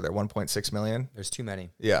agents are there? 1.6 million. There's too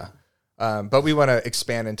many. Yeah. But we want to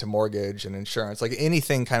expand into mortgage and insurance, like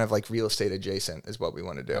anything kind of like real estate adjacent is what we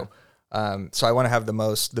want to do. So I want to have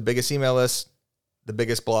the biggest email list, the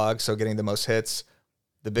biggest blog. So getting the most hits,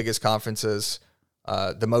 the biggest conferences,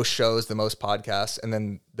 the most shows, the most podcasts, and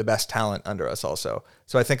then the best talent under us also.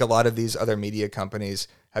 So I think a lot of these other media companies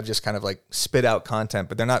have just kind of like spit out content,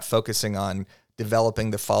 but they're not focusing on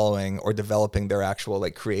developing the following or developing their actual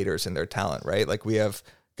like creators and their talent, right? Like we have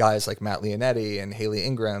guys like Matt Leonetti and Haley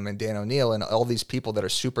Ingram and Dan O'Neill and all these people that are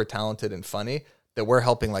super talented and funny that we're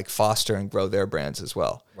helping like foster and grow their brands as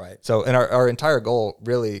well. Right. So, and our entire goal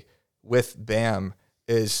really with BAM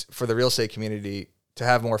is for the real estate community to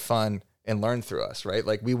have more fun and learn through us, right?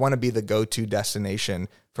 Like we want to be the go-to destination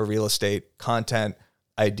for real estate content,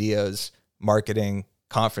 ideas, marketing,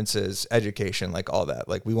 conferences, education, like all that.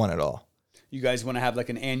 Like we want it all. You guys want to have like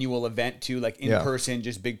an annual event too, like in person,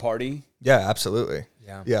 just big party? Yeah, absolutely.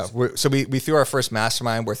 Yeah. So we threw our first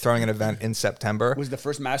mastermind. We're throwing an event in September. Was the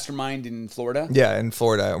first mastermind in Florida? Yeah, in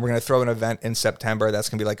Florida. We're going to throw an event in September. That's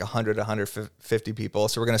going to be like 100 to 150 people.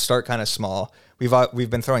 So we're going to start kind of small. We've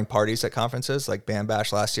been throwing parties at conferences like Bam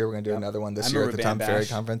Bash last year. We're going to do another one this year at the Tom Ferry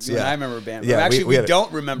conference. Yeah, I remember Bam. Yeah, actually, we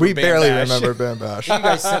don't remember. We Bam barely Bash. remember Bam Bash. You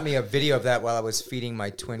guys sent me a video of that while I was feeding my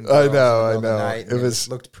twin girls. I in the know. middle of the night, It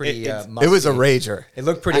looked pretty. It was a rager. It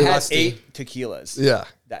looked pretty I had lusty. 8 tequilas. Yeah.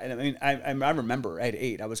 I mean, I remember I had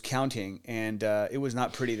 8. I was counting, and it was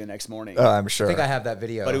not pretty the next morning. I'm sure. I think I have that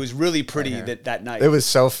video. But it was really pretty that night. It was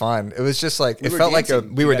so fun. It was just like, it felt like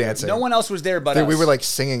we were dancing. No one else was there but Dude, us. we were like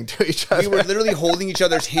singing to each other. We were literally holding each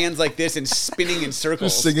other's hands like this and spinning in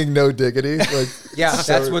circles. Just singing No Diggity. Like, yeah,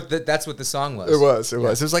 that's what the song was. It was. It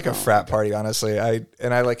was like a frat party, honestly. I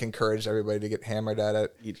like encouraged everybody to get hammered at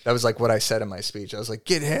it. That was like what I said in my speech. I was like,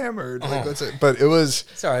 get hammered. Like, that's it. But it was.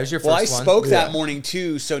 Sorry, it was your first one. I spoke Yeah. that morning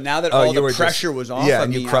too. So now that all the pressure was off of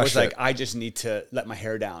and me, you I was like, it. I just need to let my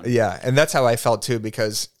hair down. Yeah, and that's how I felt too,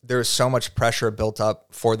 because there was so much pressure built up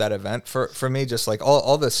for that event for me. Just like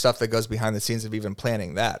all the stuff that goes behind the scenes of even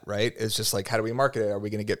planning that, right? It's just like, how do we market it? Are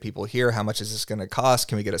we going to get people here? How much is this going to cost?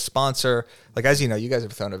 Can we get a sponsor? Like, as you know, you guys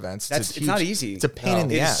have thrown events. It's not easy. It's a pain in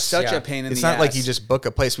the ass. It's such a pain in the ass. It's not like you just book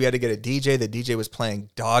a place. We had to get a DJ. The DJ was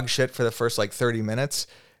playing dog shit for the first like 30 minutes.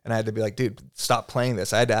 And I had to be like, dude, stop playing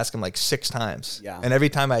this. I had to ask him like 6 times. Yeah. And every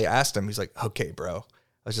time I asked him, he's like, okay, bro.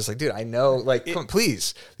 I was just like, dude, I know, like, come on,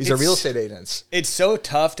 please. These are real estate agents. It's so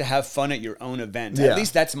tough to have fun at your own event. Yeah. At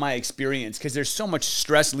least that's my experience, because there's so much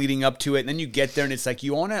stress leading up to it. And then you get there and it's like,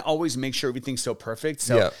 you want to always make sure everything's so perfect.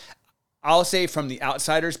 So I'll say from the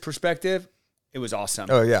outsider's perspective, it was awesome.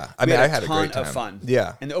 Oh, yeah. I mean, I had a great time. Ton of fun.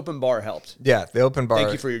 Yeah. And the open bar helped. Yeah, the open bar.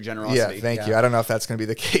 Thank you for your generosity. Yeah, thank you. I don't know if that's going to be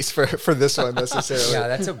the case for this one necessarily. Yeah,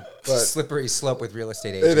 that's a slippery slope with real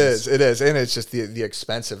estate agents. It is. And it's just the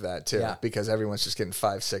expense of that too, because everyone's just getting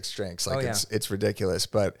 5-6 drinks. Like it's ridiculous.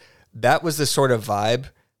 But that was the sort of vibe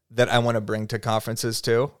that I want to bring to conferences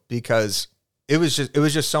too, because it was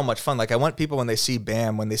just so much fun. Like I want people, when they see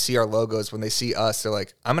BAM, when they see our logos, when they see us, they're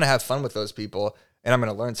like, I'm going to have fun with those people and I'm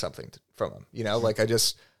going to learn something from them. You know, like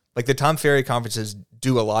like the Tom Ferry conferences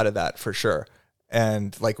do a lot of that for sure.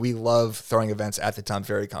 And like, we love throwing events at the Tom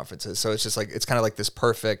Ferry conferences. So it's just like, it's kind of like this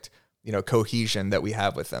perfect, cohesion that we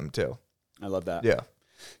have with them too. I love that. Yeah.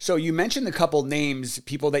 So you mentioned a couple names,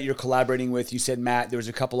 people that you're collaborating with. You said Matt, there was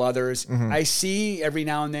a couple others. Mm-hmm. I see every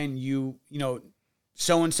now and then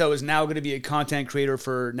so-and-so is now going to be a content creator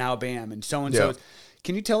for Now BAM, and so-and-so. Yeah.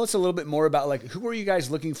 Can you tell us a little bit more about, like, who are you guys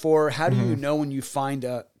looking for? How do you know when you find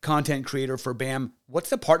a content creator for BAM? What's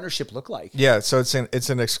the partnership look like? Yeah, so it's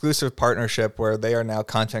an exclusive partnership where they are now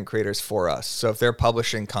content creators for us. So if they're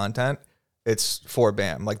publishing content, it's for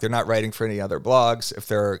BAM. Like, they're not writing for any other blogs. If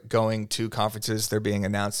they're going to conferences, they're being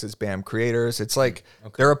announced as BAM creators. It's like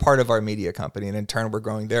they're a part of our media company, and in turn, we're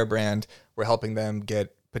growing their brand. We're helping them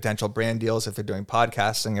get potential brand deals if they're doing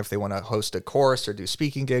podcasting, if they want to host a course or do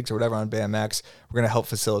speaking gigs or whatever on BAMX. We're going to help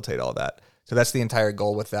facilitate all that. So that's the entire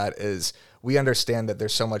goal with that. Is we understand that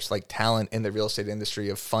there's so much like talent in the real estate industry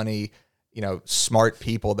of funny, smart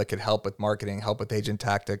people that could help with marketing, help with agent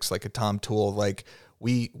tactics, like a Tom Toole. Like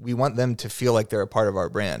we want them to feel like they're a part of our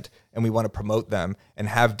brand, and we want to promote them and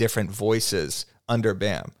have different voices under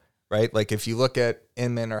BAM. Right? Like if you look at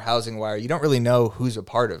Inman or Housing Wire, you don't really know who's a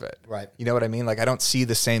part of it. Right. You know what I mean? Like I don't see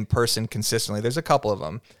the same person consistently. There's a couple of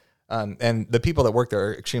them. And the people that work there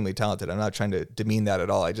are extremely talented. I'm not trying to demean that at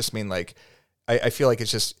all. I just mean like, I feel like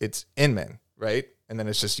it's Inman, right? And then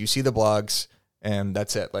it's just, you see the blogs, And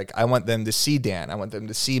that's it. Like, I want them to see Dan. I want them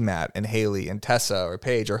to see Matt and Haley and Tessa or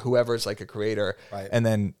Paige or whoever's like a creator. Right. And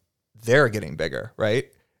then they're getting bigger,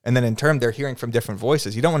 right? And then in turn, they're hearing from different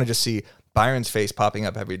voices. You don't want to just see Byron's face popping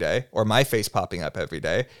up every day or my face popping up every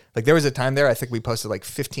day. Like, there was a time there, I think we posted like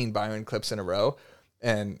 15 Byron clips in a row.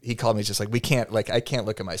 And he called me just like, I can't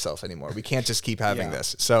look at myself anymore. We can't just keep having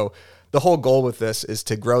this. So the whole goal with this is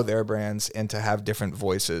to grow their brands and to have different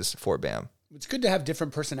voices for BAM. It's good to have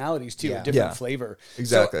different personalities too, Yeah. different flavor.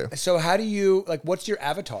 Exactly. So how do you, like, what's your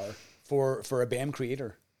avatar for a BAM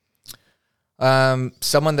creator?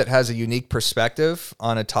 Someone that has a unique perspective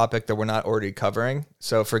on a topic that we're not already covering.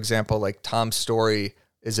 So for example, like Tom Story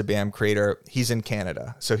is a BAM creator. He's in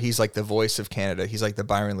Canada. So he's like the voice of Canada. He's like the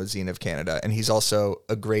Byron Lazine of Canada. And he's also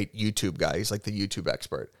a great YouTube guy. He's like the YouTube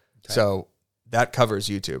expert. Okay. So that covers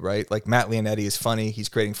YouTube, right? Like Matt Leonetti is funny. He's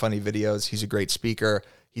creating funny videos. He's a great speaker.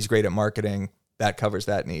 He's great at marketing. That covers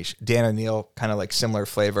that niche. Dan O'Neill, kind of like similar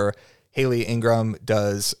flavor. Haley Ingram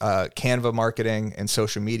does Canva marketing and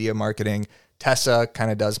social media marketing. Tessa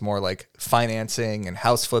kind of does more like financing and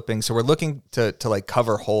house flipping. So we're looking to like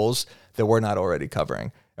cover holes that we're not already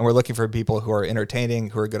covering. And we're looking for people who are entertaining,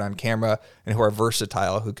 who are good on camera, and who are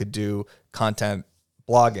versatile, who could do content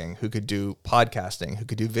blogging, who could do podcasting, who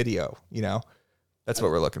could do video, you know? That's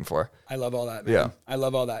what we're looking for. I love all that, man. Yeah. I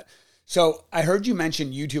love all that. So I heard you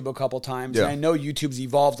mention YouTube a couple times, and I know YouTube's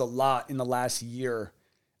evolved a lot in the last year.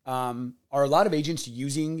 Are a lot of agents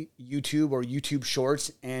using YouTube or YouTube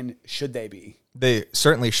Shorts, and should they be? They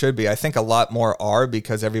certainly should be. I think a lot more are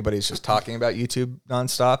because everybody's just talking about YouTube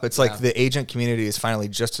nonstop. It's like the agent community is finally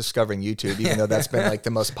just discovering YouTube, even though that's been like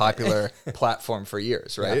the most popular platform for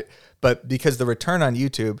years, right? Yeah. But because the return on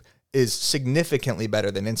YouTube is significantly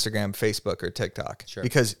better than Instagram, Facebook, or TikTok. Sure.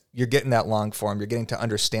 Because you're getting that long form, you're getting to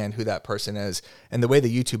understand who that person is. And the way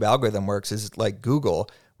the YouTube algorithm works is like Google,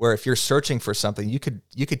 where if you're searching for something, you could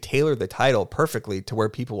tailor the title perfectly to where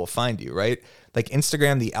people will find you, right? Like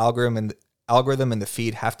Instagram, the algorithm and the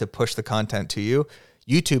feed have to push the content to you.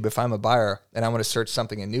 YouTube, if I'm a buyer and I want to search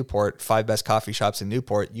something in Newport, 5 best coffee shops in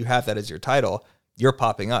Newport, you have that as your title, you're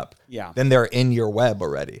popping up. Yeah. Then they're in your web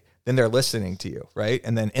already. Then they're listening to you, right?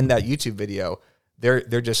 And then in that YouTube video, they're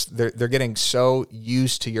getting so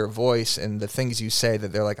used to your voice and the things you say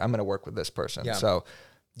that they're like, I'm going to work with this person. Yeah. So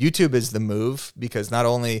YouTube is the move because not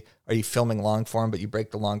only are you filming long form, but you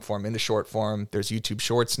break the long form into short form. There's YouTube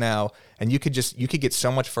Shorts now, and you could get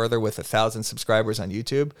so much further with 1,000 subscribers on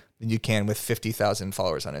YouTube than you can with 50,000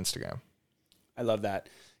 followers on Instagram. I love that.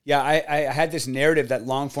 Yeah, I had this narrative that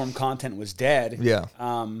long form content was dead. Yeah.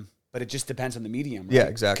 But it just depends on the medium. Right? Yeah,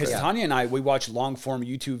 exactly. Because Tanya and I, we watch long form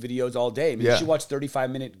YouTube videos all day. I mean, she watched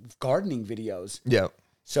 35-minute gardening videos. Yeah.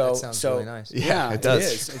 So that sounds really nice. Yeah, it does.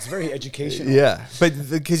 It is. It's very educational. Yeah, but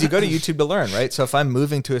because you go to YouTube to learn, right? So if I'm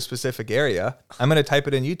moving to a specific area, I'm going to type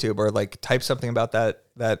it in YouTube or like type something about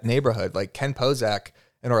that neighborhood. Like Ken Pozak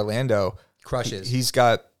in Orlando crushes. He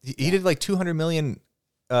did like $200 million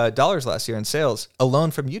last year in sales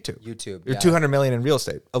alone from YouTube. Or 200 million in real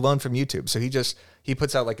estate alone from YouTube. So he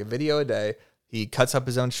puts out like a video a day. He cuts up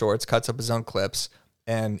his own shorts, cuts up his own clips,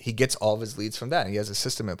 and he gets all of his leads from that. And he has a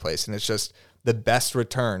system in place, and it's just the best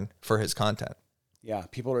return for his content. Yeah,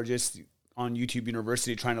 people are just on YouTube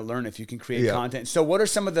University trying to learn if you can create content. So what are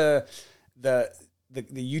some of the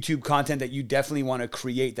YouTube content that you definitely want to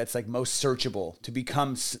create that's like most searchable to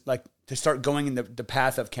become like to start going in the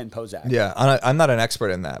path of Ken Pozak? Yeah, I'm not an expert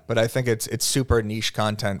in that, but I think it's super niche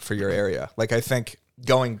content for your area. Like I think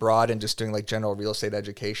going broad and just doing like general real estate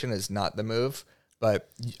education is not the move.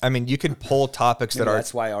 But I mean, you can pull topics that are.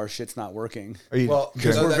 That's why our shit's not working. Well,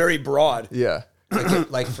 because we're very broad. Yeah.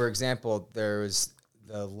 Like for example, there's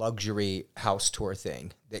the luxury house tour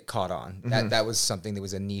thing that caught on. That was something that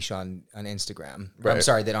was a niche on Instagram. Right. I'm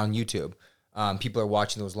sorry, that on YouTube. People are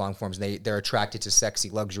watching those long forms. They're attracted to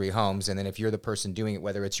sexy luxury homes, and then if you're the person doing it,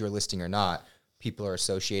 whether it's your listing or not, people are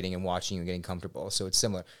associating and watching and getting comfortable. So it's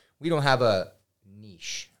similar. We don't have a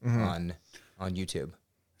niche on YouTube.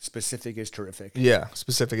 Specific is terrific. Yeah,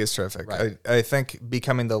 specific is terrific. Right. I think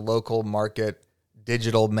becoming the local market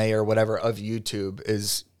digital mayor, whatever, of YouTube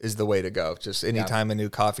is the way to go. Just anytime a new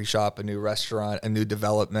coffee shop, a new restaurant, a new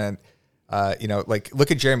development, like look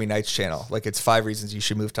at Jeremy Knight's channel. Like it's 5 reasons you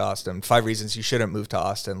should move to Austin, 5 reasons you shouldn't move to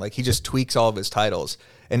Austin. Like he just tweaks all of his titles.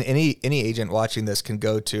 And any agent watching this can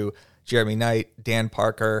go to Jeremy Knight, Dan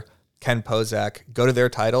Parker, Ken Pozak, go to their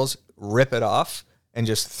titles, rip it off, and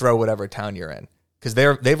just throw whatever town you're in. Because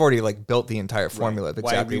they've already like built the entire formula of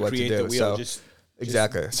exactly what to do. The wheel?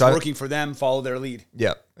 Exactly. It's working for them. Follow their lead.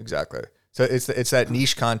 Yeah, exactly. So it's that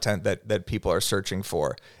niche content that people are searching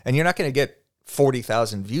for, and you're not going to get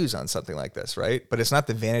 40,000 views on something like this, right? But it's not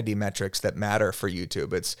the vanity metrics that matter for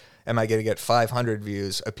YouTube. It's, am I going to get 500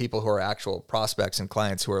 views of people who are actual prospects and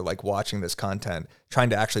clients who are like watching this content, trying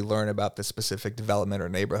to actually learn about the specific development or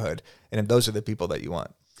neighborhood? And those are the people that you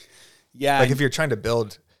want. Yeah. Like if you're trying to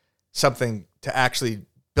build something to actually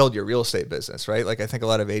build your real estate business, right? Like I think a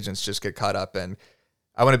lot of agents just get caught up in,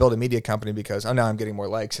 I want to build a media company because, oh, now I'm getting more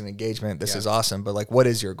likes and engagement. This is awesome. But like, what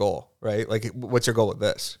is your goal, right? Like, what's your goal with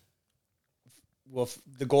this? Well,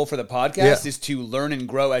 the goal for the podcast is to learn and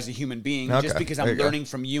grow as a human being, just because I'm learning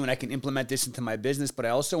from you and I can implement this into my business. But I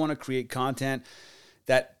also want to create content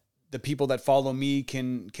that the people that follow me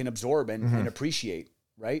can absorb and appreciate.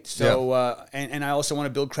 Right. So, and I also want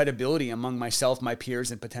to build credibility among myself, my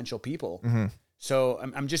peers, and potential people. So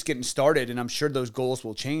I'm just getting started, and I'm sure those goals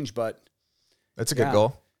will change, but that's a good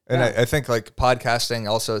goal. And I think like podcasting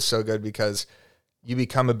also is so good because you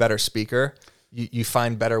become a better speaker. You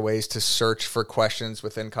find better ways to search for questions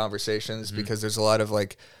within conversations because there's a lot of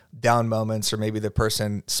like down moments, or maybe the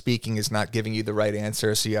person speaking is not giving you the right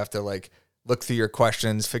answer. So you have to like look through your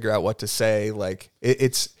questions, figure out what to say. Like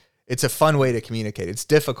it's a fun way to communicate. It's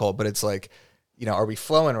difficult, but it's like, you know, are we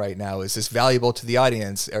flowing right now? Is this valuable to the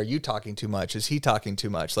audience? Are you talking too much? Is he talking too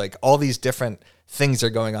much? Like all these different things are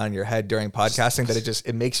going on in your head during podcasting that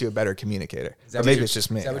it makes you a better communicator. Or maybe it's just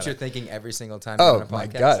me. Is that what you're thinking every single time? Oh you're on a my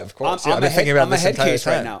podcast? God, of course. I'm a head case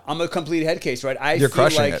time right now. I'm a complete head case, right? You're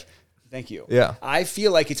crushing it. Thank you. Yeah. I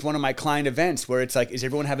feel like it's one of my client events where it's like, is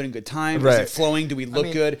everyone having a good time? Is it flowing? Do we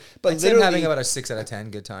look good? But I'd say I'm having about a 6 out of 10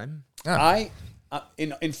 good time.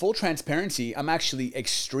 In full transparency, I'm actually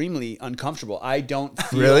extremely uncomfortable. I don't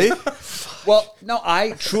feel... Really? Well, no,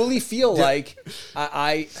 I truly feel like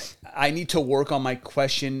I need to work on my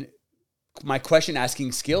question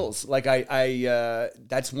asking skills. Like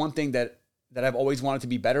that's one thing that I've always wanted to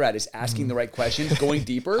be better at, is asking the right questions, going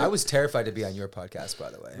deeper. I was terrified to be on your podcast,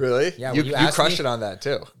 by the way. Really? Yeah. You crushed it on that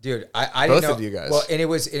too, dude. I both didn't know, of you guys. Well, and it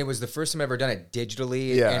was the first time I've ever done it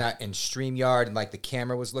digitally. Yeah. And StreamYard, and like the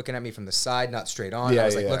camera was looking at me from the side, not straight on. I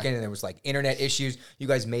was like looking, and there was like internet issues. You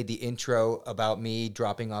guys made the intro about me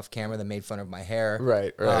dropping off camera that made fun of my hair.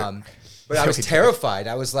 Right. But I was terrified.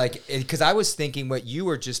 I was like, because I was thinking what you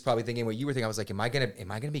were just probably thinking. What you were thinking, I was like, am I gonna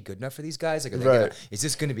be good enough for these guys? Like, is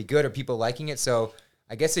this gonna be good? Are people liking it? So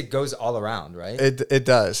I guess it goes all around, right? It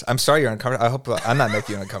does. I'm sorry you're uncomfortable. I hope I'm not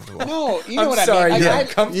making you uncomfortable. No, you know what sorry, I mean. you're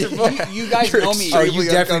uncomfortable. You guys know me. Oh, you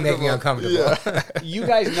definitely make me uncomfortable. Yeah. You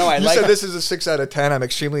guys know You said this is a 6 out of 10. I'm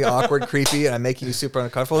extremely awkward, creepy, and I'm making you super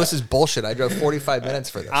uncomfortable. This is bullshit. I drove 45 minutes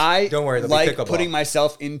for this. Don't worry, like putting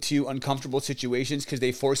myself into uncomfortable situations because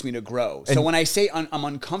they force me to grow. So when I say I'm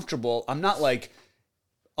uncomfortable, I'm not like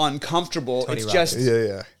uncomfortable. Tony It's Robbins.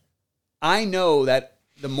 just I know that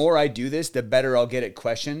the more I do this, the better I'll get at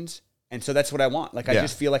questions. And so that's what I want. Like, I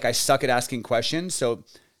just feel like I suck at asking questions. So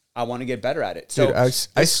I want to get better at it. So dude, I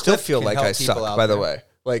still feel like I suck, by the way.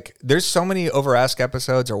 Like, there's so many over ask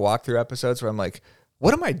episodes or walkthrough episodes where I'm like,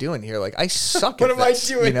 what am I doing here? Like, I suck at this. What am I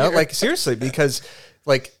doing You know, here? like, seriously, because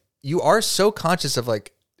like you are so conscious of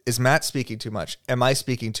like, is Matt speaking too much? Am I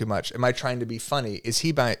speaking too much? Am I trying to be funny? Is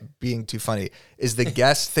he being too funny? Is the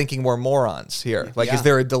guest thinking we're morons here? Like, is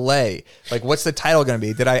there a delay? Like, what's the title going to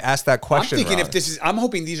be? Did I ask that question I'm thinking wrong? I'm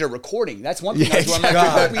hoping these are recording. That's one thing. Yeah, I'm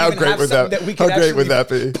like, how great would that be? How great would that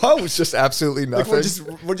be? Post. Just absolutely nothing.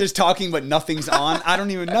 Like we're just talking, but nothing's on. I don't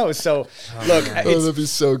even know. So look, that'd be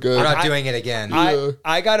so good. We're not doing it again.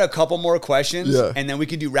 I got a couple more questions, Yeah. and then we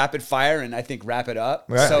can do rapid fire, and I think wrap it up.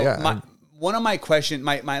 Right, so yeah. one of my questions,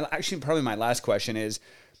 actually probably my last question is,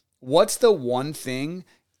 what's the one thing?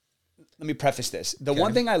 Let me preface this. The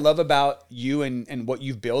one thing I love about you and what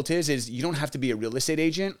you've built is you don't have to be a real estate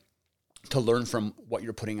agent to learn from what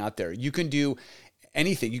you're putting out there. You can do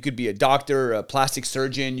anything. You could be a doctor, a plastic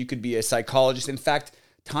surgeon. You could be a psychologist. In fact,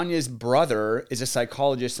 Tanya's brother is a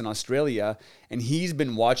psychologist in Australia, and he's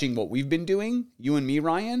been watching what we've been doing, you and me,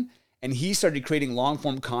 Ryan, and he started creating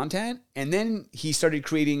long-form content, and then he started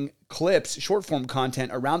creating clips, short-form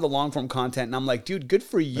content around the long-form content, and I'm like, dude, good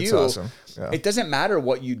for you. That's awesome. Yeah. It doesn't matter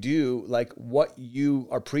what you do, like what you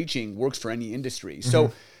are preaching works for any industry.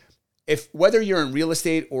 So whether you're in real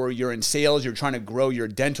estate or you're in sales, you're trying to grow your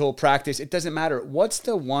dental practice, it doesn't matter. What's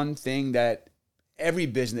the one thing that every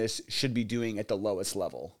business should be doing at the lowest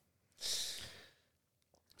level?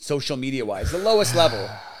 Social media-wise, the lowest level.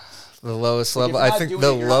 The lowest Like, level. if you're I not think doing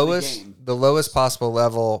the it, you're out of the game. lowest possible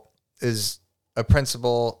level is a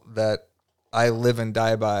principle that I live and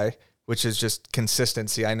die by, which is just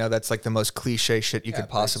consistency. I know that's like the most cliche shit you could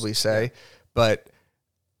possibly say, but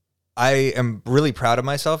I am really proud of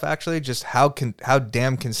myself actually, just how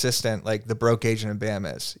damn consistent like the Broke Agent and BAM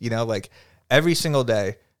is. You know, like every single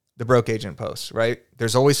day the Broke Agent posts, right?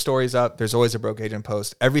 There's always stories up. There's always a Broke Agent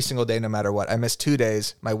post every single day, no matter what. I missed 2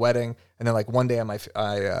 days, my wedding, and then like one day on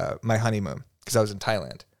my honeymoon because I was in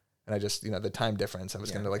Thailand. And I just, the time difference, I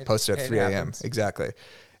was going to like post it at 3 a.m. Exactly.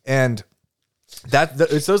 And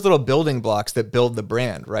it's those little building blocks that build the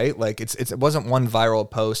brand, right? Like it wasn't one viral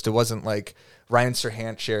post. It wasn't like Ryan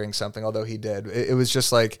Serhant sharing something, although he did. It was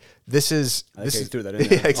just like, this is threw that in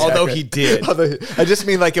there. Yeah, exactly. Although he did. I just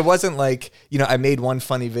mean like, it wasn't like, I made one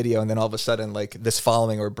funny video and then all of a sudden like this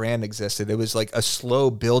following or brand existed. It was like a slow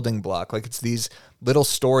building block. Like it's these little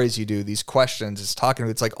stories you do, these questions,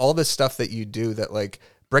 it's like all this stuff that you do that like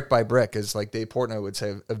brick by brick is like Dave Portnoy would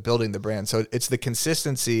say of building the brand. So it's the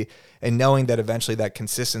consistency and knowing that eventually that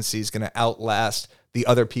consistency is going to outlast the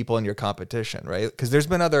other people in your competition, right? Because there's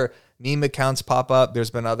been other meme accounts pop up.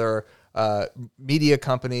 There's been other media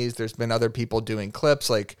companies. There's been other people doing clips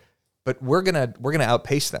but we're gonna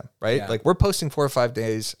outpace them, right? Yeah. Like we're posting 4 or 5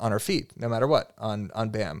 days on our feed, no matter what, on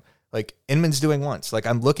BAM. Like Inman's doing once. Like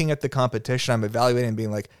I'm looking at the competition, I'm evaluating and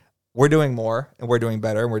being like, we're doing more and we're doing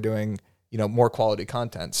better and we're doing more quality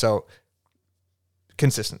content. So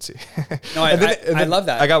consistency. No, I love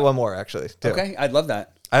that. I got one more actually, too. Okay, I'd love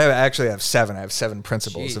that. I actually have 7. I have 7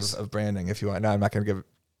 principles of branding if you want. No, I'm not going to give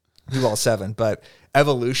you all 7, but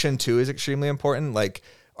evolution too is extremely important. Like,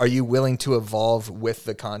 are you willing to evolve with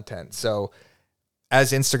the content? So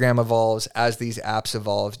as Instagram evolves, as these apps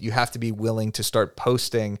evolve, you have to be willing to start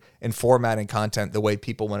posting and formatting content the way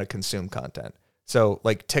people want to consume content. So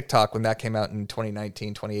like TikTok, when that came out in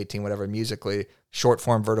 2019, 2018, whatever, Musically, short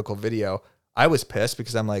form vertical video, I was pissed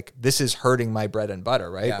because I'm like, this is hurting my bread and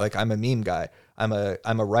butter, right? Yeah. Like I'm a meme guy. I'm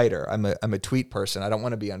a writer. I'm a tweet person. I don't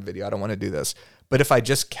want to be on video. I don't want to do this. But if I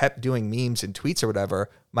just kept doing memes and tweets or whatever,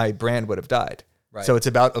 my brand would have died. Right. So it's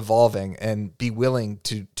about evolving and be willing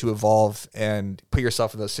to evolve and put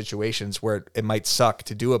yourself in those situations where it might suck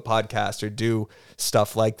to do a podcast or do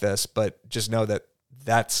stuff like this, but just know that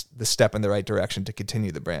that's the step in the right direction to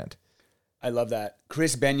continue the brand. I love that.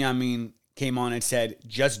 Chris Benjamin came on and said,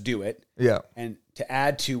 just do it. Yeah. And to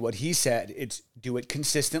add to what he said, it's do it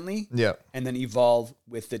consistently. Yeah. And then evolve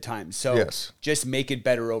with the time. So just make it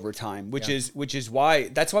better over time, which is why,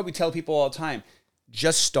 that's why we tell people all the time,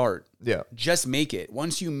 just start. Yeah. Just make it.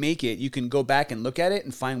 Once you make it, you can go back and look at it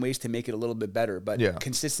and find ways to make it a little bit better. But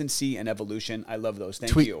consistency and evolution, I love those.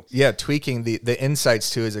 Thank you. Yeah. Tweaking the insights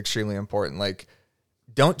too is extremely important. Like,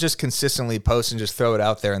 don't just consistently post and just throw it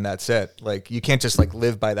out there and that's it. Like, you can't just like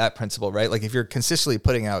live by that principle, right? Like if you're consistently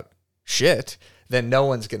putting out shit, then no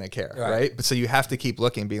one's going to care, right? But so you have to keep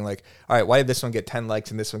looking, being like, all right, why did this one get 10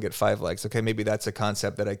 likes and this one get 5 likes? Okay, maybe that's a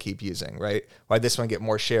concept that I keep using, right? Why did this one get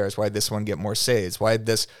more shares? Why did this one get more saves? Why did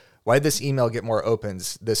this email get more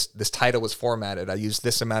opens? This title was formatted. I used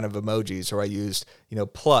this amount of emojis, or I used,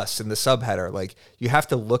 plus in the subheader. Like, you have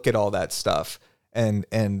to look at all that stuff and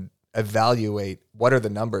evaluate what are the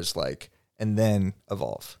numbers like, and then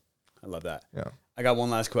evolve. I love that. Yeah. I got one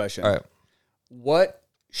last question. All right. What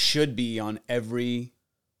should be on every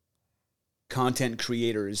content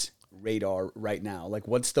creator's radar right now? Like,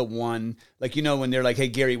 what's the one, like, when they're like, hey,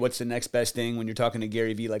 Gary, what's the next best thing when you're talking to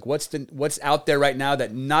Gary Vee? Like, what's out there right now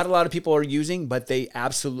that not a lot of people are using, but they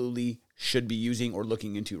absolutely should be using or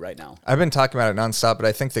looking into right now? I've been talking about it nonstop, but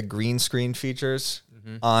I think the green screen features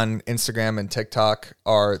on Instagram and TikTok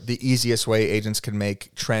are the easiest way agents can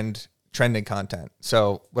make trending content.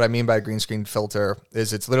 So what I mean by a green screen filter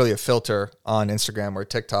is it's literally a filter on Instagram or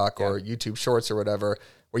TikTok or YouTube Shorts or whatever,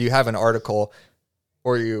 where you have an article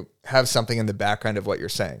or you have something in the background of what you're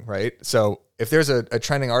saying, right? So if there's a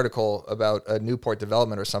trending article about a Newport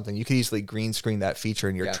development or something, you could easily green screen that feature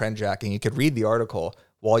in your trend jacking. You could read the article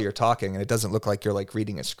while you're talking, and it doesn't look like you're like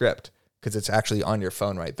reading a script because it's actually on your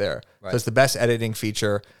phone right there. Right. So it's the best editing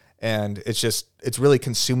feature. And it's really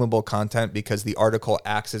consumable content because the article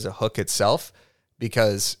acts as a hook itself,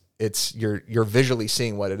 because you're visually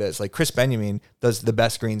seeing what it is. Like Chris Benjamin does the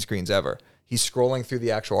best green screens ever. He's scrolling through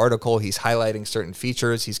the actual article. He's highlighting certain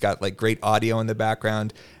features. He's got like great audio in the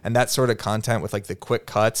background, and that sort of content with like the quick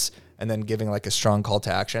cuts and then giving like a strong call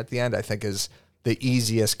to action at the end, I think is the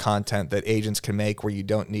easiest content that agents can make, where you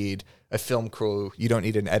don't need a film crew. You don't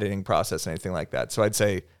need an editing process, anything like that. So I'd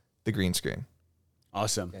say the green screen.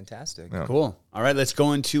 Awesome. Fantastic. Yeah. Cool. All right, let's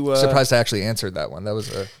go into... Surprised I actually answered that one. That was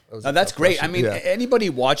that's great. Question. I mean, anybody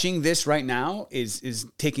watching this right now is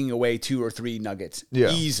taking away 2 or 3 nuggets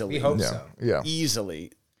easily. We hope so. Yeah.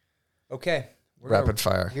 Easily. Okay. Rapid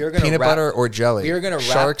fire. Peanut butter or jelly? We are going to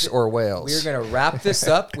sharks or whales? We are going to wrap this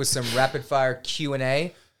up with some rapid fire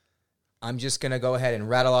Q&A. I'm just going to go ahead and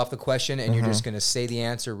rattle off the question, and you're just going to say the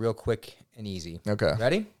answer real quick and easy. Okay.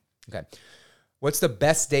 Ready? Okay. What's the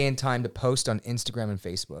best day and time to post on Instagram and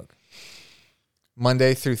Facebook?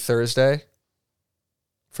 Monday through Thursday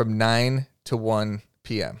from 9 to 1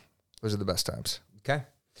 p.m. Those are the best times. Okay.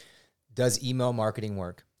 Does email marketing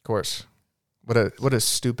work? Of course. What a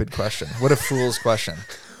stupid question. What a fool's question.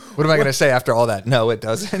 What am I going to say after all that? No, it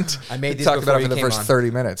doesn't. I made this talked before about it you for the came first on.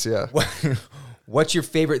 30 minutes. Yeah. What's your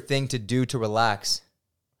favorite thing to do to relax?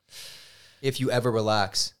 If you ever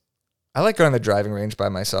relax. I like going to the driving range by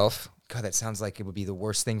myself. God, that sounds like it would be the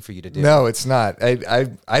worst thing for you to do. No, it's not.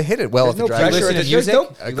 I hit it well at the driving range. Listen to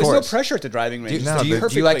music? There's no pressure at the driving range. Do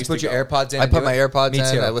you like to put your AirPods in? I put my AirPods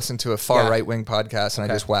in. Too. I listen to a far right-wing podcast, and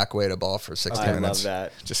I just whack away at a ball for 60 minutes. I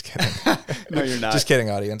love that. Just kidding. No, you're not. Just kidding,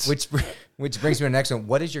 audience. Which brings me to the next one.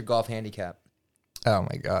 What is your golf handicap? Oh,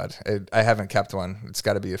 my God. I haven't kept one. It's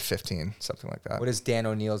got to be a 15, something like that. What is Dan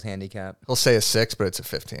O'Neill's handicap? He'll say a 6, but it's a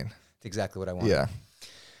 15. That's exactly what I want. Yeah.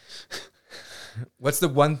 What's the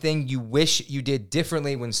one thing you wish you did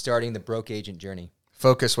differently when starting the Broke Agent journey?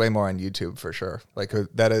 Focus way more on YouTube for sure. Like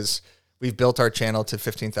that is, we've built our channel to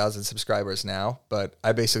 15,000 subscribers now, but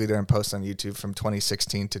I basically didn't post on YouTube from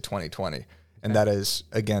 2016 to 2020. And that is,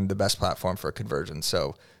 again, the best platform for conversion.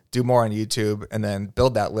 So do more on YouTube and then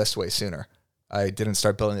build that list way sooner. I didn't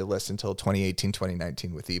start building the list until 2018,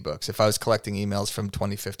 2019 with ebooks. If I was collecting emails from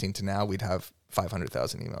 2015 to now, we'd have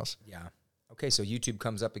 500,000 emails. Yeah. Okay, so YouTube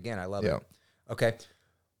comes up again. I love Yeah. it. Okay.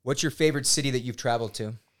 What's your favorite city that you've traveled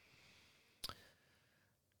to?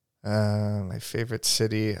 My favorite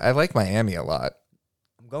city. I like Miami a lot.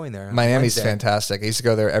 I'm going there. Miami's Wednesday. fantastic. I used to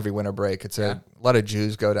go there every winter break. It's a lot of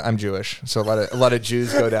Jews go to. I'm Jewish, so a lot of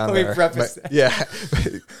Jews go down Let me there. preface that. Yeah,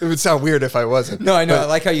 it would sound weird if I wasn't. No, I know. I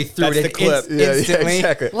like how you threw That's it in the clip. instantly.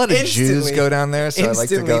 exactly. A lot of Jews Instantly. go down there, so I like to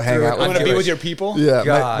Instantly go hang threw it out. on You with want to be Jewish. with your people? Yeah,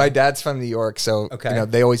 God. my dad's from New York, so Okay.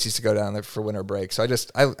 they always used to go down there for winter break. So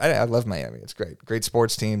I love Miami. It's great. Great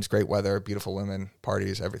sports teams, great weather, beautiful women,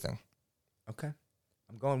 parties, everything. Okay.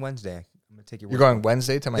 I'm going Wednesday. I'm going to take your word. You're going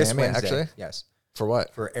Wednesday to This Miami, Wednesday. actually? Yes. For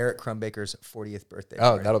what? For Eric Crumbaker's 40th birthday. Oh,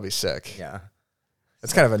 party. that'll be sick. Yeah.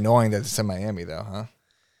 It's kind of annoying that it's in Miami, though, huh?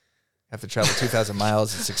 Have to travel 2,000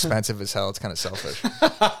 miles. It's expensive as hell. It's kind of selfish.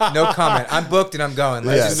 No comment. I'm booked and I'm going.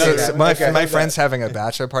 Let's Yeah, just say so that. my friend's having a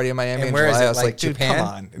bachelor party in Miami And in where is July. it, I was like like, dude, Japan? come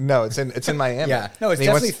on. No, it's in Miami. Yeah. No, it's And he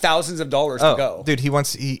definitely wants- thousands of dollars to go. Dude,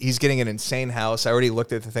 he's getting an insane house. I already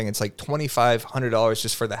looked at the thing. It's like $2,500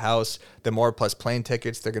 just for the house. The more plus plane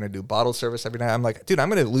tickets. They're gonna do bottle service every night. I'm like, dude, I'm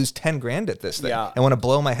gonna lose 10 grand at this thing. Yeah. And want to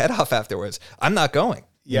blow my head off afterwards. I'm not going.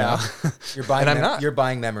 Yeah. You're buying And I'm not. You're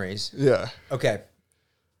buying memories. Yeah. Okay.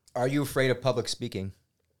 Are you afraid of public speaking?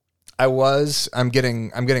 I'm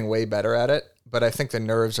getting way better at it, but I think the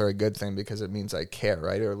nerves are a good thing because it means I care,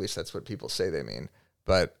 right? Or at least that's what people say they mean.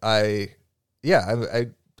 But I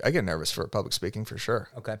get nervous for public speaking for sure.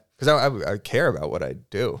 Okay. Because I care about what I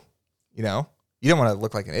do. You know, you don't want to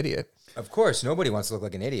look like an idiot. Of course, nobody wants to look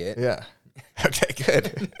like an idiot. Yeah. Okay,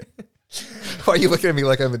 good. Why are you looking at me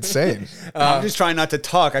like I'm insane? I'm just trying not to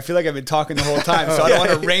talk. I feel like I've been talking the whole time, so I don't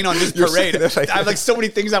want to rain on this parade. I have like so many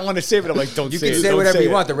things I want to say, but I'm like, don't You say can it. say Don't whatever you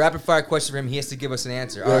it. want. The rapid fire question for him, he has to give us an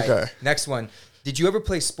answer. All right. Okay. Next one. Did you ever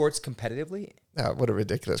play sports competitively? Oh, what a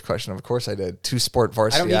ridiculous question. Of course I did. 2-sport I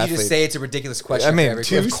varsity don't need athlete. you to say it's a ridiculous question. I mean, for every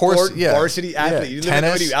two question. of course, Sport yeah. varsity athlete. You live in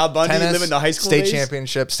Tennis, Al Bundy, you tennis, live in the high school state days?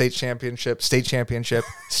 championship, state championship, state championship,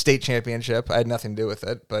 state championship. I had nothing to do with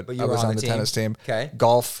it, but you I were was on on the the team. tennis team. Okay.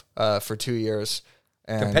 Golf for 2 years.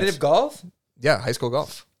 And Competitive golf? Yeah, high school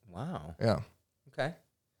golf. Wow. Yeah. Okay.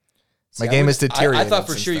 My game has I deteriorated thought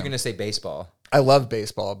for since sure you're then. going to say baseball. I love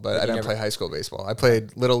baseball, but I you didn't never- play high school baseball. I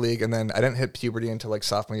played little league, and then I didn't hit puberty until like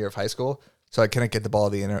sophomore year of high school, so I couldn't get the ball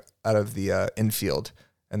out of the infield,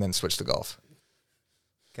 and then switched to golf.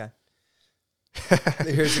 Okay.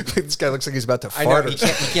 This guy looks like he's about to I know. fart.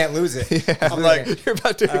 He can't lose it. Yeah. I'm like, You're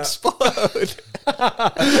about to explode.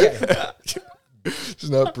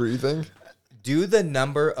 Just not breathing. Do the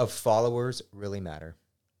number of followers really matter?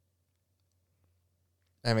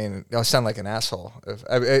 I mean, I sound like an asshole.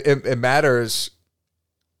 It matters.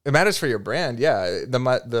 It matters for your brand, yeah.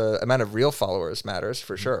 The amount of real followers matters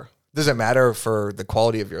for sure. Does it matter for the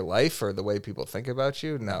quality of your life or the way people think about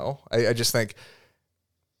you? No. I just think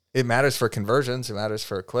it matters for conversions. It matters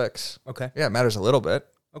for clicks. Okay. Yeah, it matters a little bit.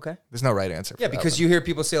 Okay. There's no right answer for Yeah, that because one. you hear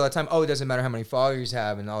people say all the time, oh, it doesn't matter how many followers you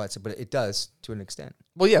have and all that stuff, but it does to an extent.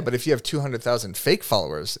 Well, yeah, but if you have 200,000 fake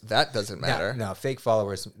followers, that doesn't matter. No, fake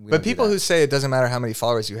followers. But people who say it doesn't matter how many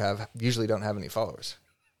followers you have usually don't have any followers.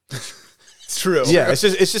 It's true. Yeah, it's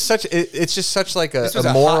just such like This a was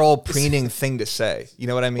a moral hot- preening thing to say. You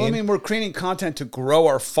know what I mean? Well, I mean, we're creating content to grow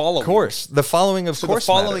our following. Of course, the following So the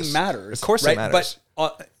following matters. Of course, right? it matters.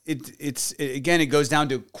 But again, it goes down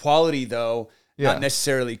to quality, though. not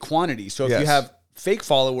necessarily quantity. So if you have fake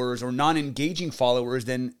followers or non-engaging followers,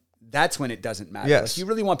 then that's when it doesn't matter. Yes. Like, you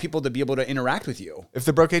really want people to be able to interact with you. If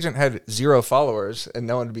the Broke Agent had 0 followers and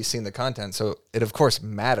no one would be seeing the content, so it of course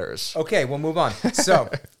matters. Okay, we'll move on. So,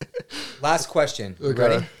 last question. You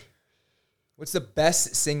ready? What's the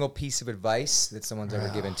best single piece of advice that someone's ever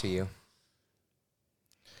given to you?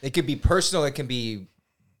 It could be personal. It can be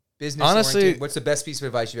business. Honestly, oriented. What's the best piece of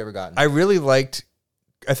advice you've ever gotten? I really liked,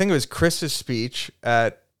 I think it was Chris's speech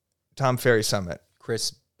at Tom Ferry Summit.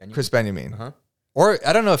 Chris Benjamin. Uh-huh. Or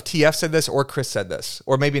I don't know if TF said this or Chris said this.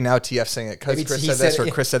 Or maybe now TF saying it because Chris said this or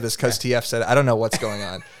Chris said this because TF said it. I don't know what's going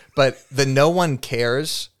on. But the no one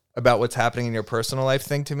cares about what's happening in your personal life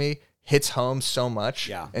thing to me hits home so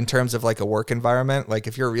much in terms of like a work environment. Like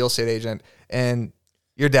if you're a real estate agent and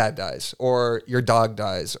your dad dies or your dog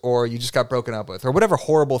dies or you just got broken up with or whatever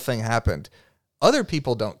horrible thing happened, other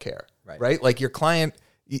people don't care, right? Like your client,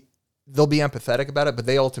 they'll be empathetic about it, but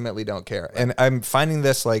they ultimately don't care. Right. And I'm finding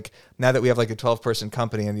this, like, now that we have like a 12-person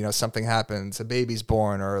company and, you know, something happens, a baby's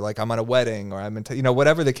born, or like I'm on a wedding, or I'm in, you know,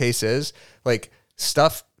 whatever the case is, like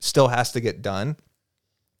stuff still has to get done.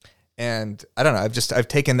 And I don't know, I've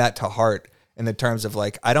taken that to heart in the terms of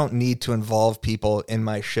like, I don't need to involve people in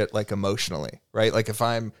my shit, like emotionally, right? Like if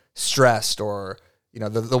I'm stressed or, you know,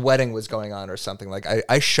 the wedding was going on or something, like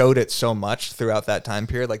I showed it so much throughout that time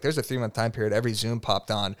period. Like there's a 3-month time period, every Zoom popped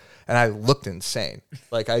on and I looked insane.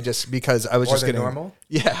 Like because I was More just than getting normal.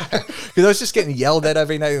 Yeah. Because I was just getting yelled at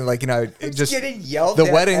every night. And like, you know, it just getting yelled the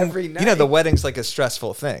at wedding, every night. You know, the wedding's like a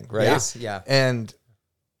stressful thing, right? Yes, yeah. And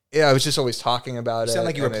yeah, I was just always talking about it. You sound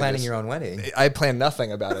like you were and planning your own wedding. I planned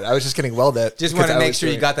nothing about it. I was just getting yelled at. Just want to make sure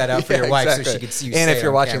you got that out for your wife so she could see you. And say if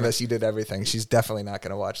you're on watching camera. this, you did everything. She's definitely not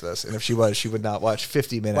going to watch this. And if she was, she would not watch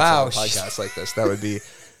 50 minutes Wow, of a podcast like this. That would be,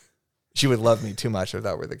 she would love me too much if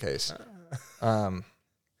that were the case.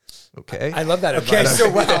 Okay. I love that Okay, advice. so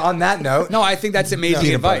on that note, No, I think that's amazing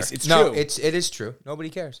Peanut advice. butter. It's no, true. it is true. Nobody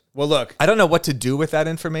cares. Well, look, I don't know what to do with that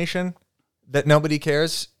information that nobody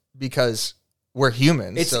cares because we're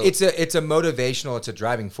humans. It's so. it's a motivational, it's a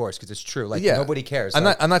driving force because it's true. Like nobody cares.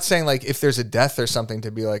 I'm not saying like if there's a death or something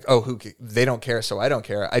to be like, oh, they don't care, so I don't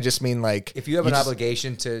care. I just mean like if you have an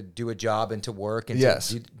obligation to do a job and to work and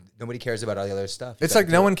nobody cares about all the other stuff. It's like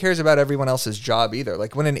no one cares about everyone else's job either.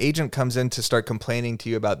 Like when an agent comes in to start complaining to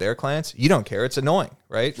you about their clients, you don't care. It's annoying,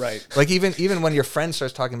 right? Right. Like even when your friend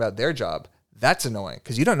starts talking about their job, that's annoying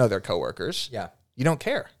because you don't know their coworkers. Yeah. You don't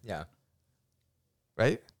care. Yeah.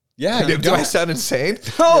 Right? yeah, you Do I don't. sound insane?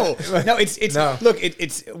 No, it's No. Look,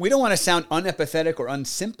 it's we don't want to sound unempathetic or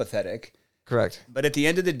unsympathetic. Correct. But at the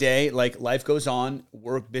end of the day, like life goes on,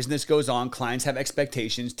 business goes on, clients have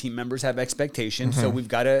expectations, team members have expectations. So you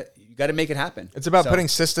got to make it happen. It's about putting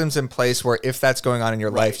systems in place where if that's going on in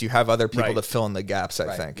your life, you have other people Right. to fill in the gaps,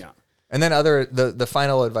 I think. Yeah. And then the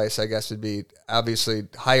final advice, I guess, would be obviously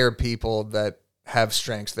hire people that have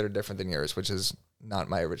strengths that are different than yours, which is not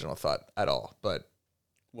my original thought at all. But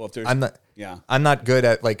Well, if there's I'm not good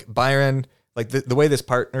at like Byron, like the way this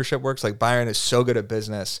partnership works, like Byron is so good at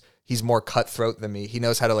business. He's more cutthroat than me. He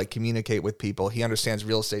knows how to like communicate with people. He understands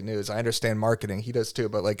real estate news. I understand marketing. He does too,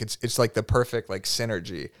 but like it's like the perfect like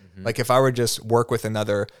synergy. Like if I were just work with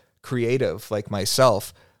another creative like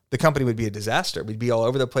myself, the company would be a disaster. We'd be all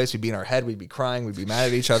over the place. We'd be in our head. We'd be crying. We'd be mad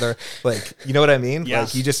at each other. Like, you know what I mean?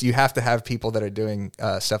 Yes. Like you have to have people that are doing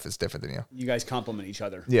stuff that's different than you. You guys complement each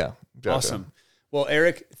other. Yeah. Exactly. Awesome. Well,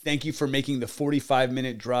 Eric, thank you for making the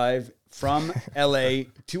 45-minute drive from LA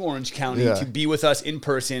to Orange County to be with us in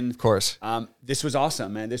person. Of course. This was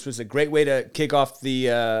awesome, man. This was a great way to kick off the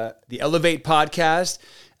Elevate podcast.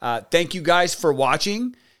 Thank you guys for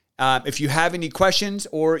watching. If you have any questions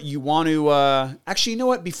or you want to, actually, you know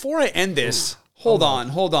what? Before I end this, hold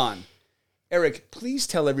on. Eric, please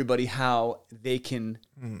tell everybody how they can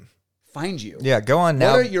find you. Yeah. Go on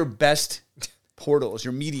now. What are your best portals,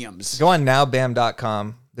 your mediums? Go on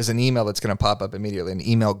nowbam.com. There's an email that's going to pop up immediately, an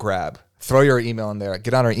email grab. Throw your email in there.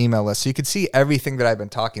 Get on our email list so you can see everything that I've been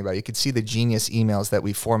talking about. You can see the genius emails that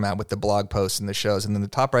we format with the blog posts and the shows. And then the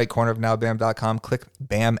top right corner of nowbam.com, click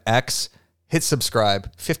BAMX, hit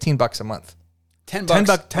subscribe, $15 a month. $10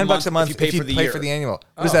 $10 a month if you pay for the annual.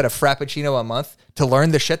 What is that, a Frappuccino a month to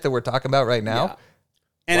learn the shit that we're talking about right now? Yeah.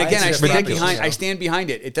 And Why again, is it I stand behind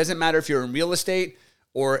it. It doesn't matter if you're in real estate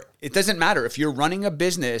or it doesn't matter if you're running a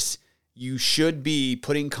business. You should be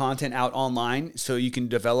putting content out online so you can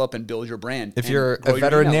develop and build your brand. If you're a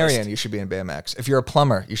veterinarian, you should be in BAMX. If you're a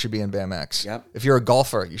plumber, you should be in BAMX. Yep. If you're a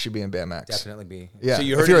golfer, you should be in BAMX. Definitely be. Yeah. So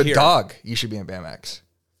you If heard you're it a here. dog, you should be in BAMX.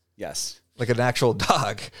 Yes. Like an actual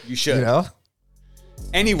dog. You should. You know?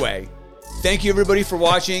 Anyway, Thank you, everybody, for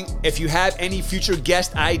watching. If you have any future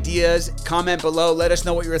guest ideas, comment below. Let us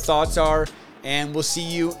know what your thoughts are, and we'll see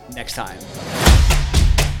you next time.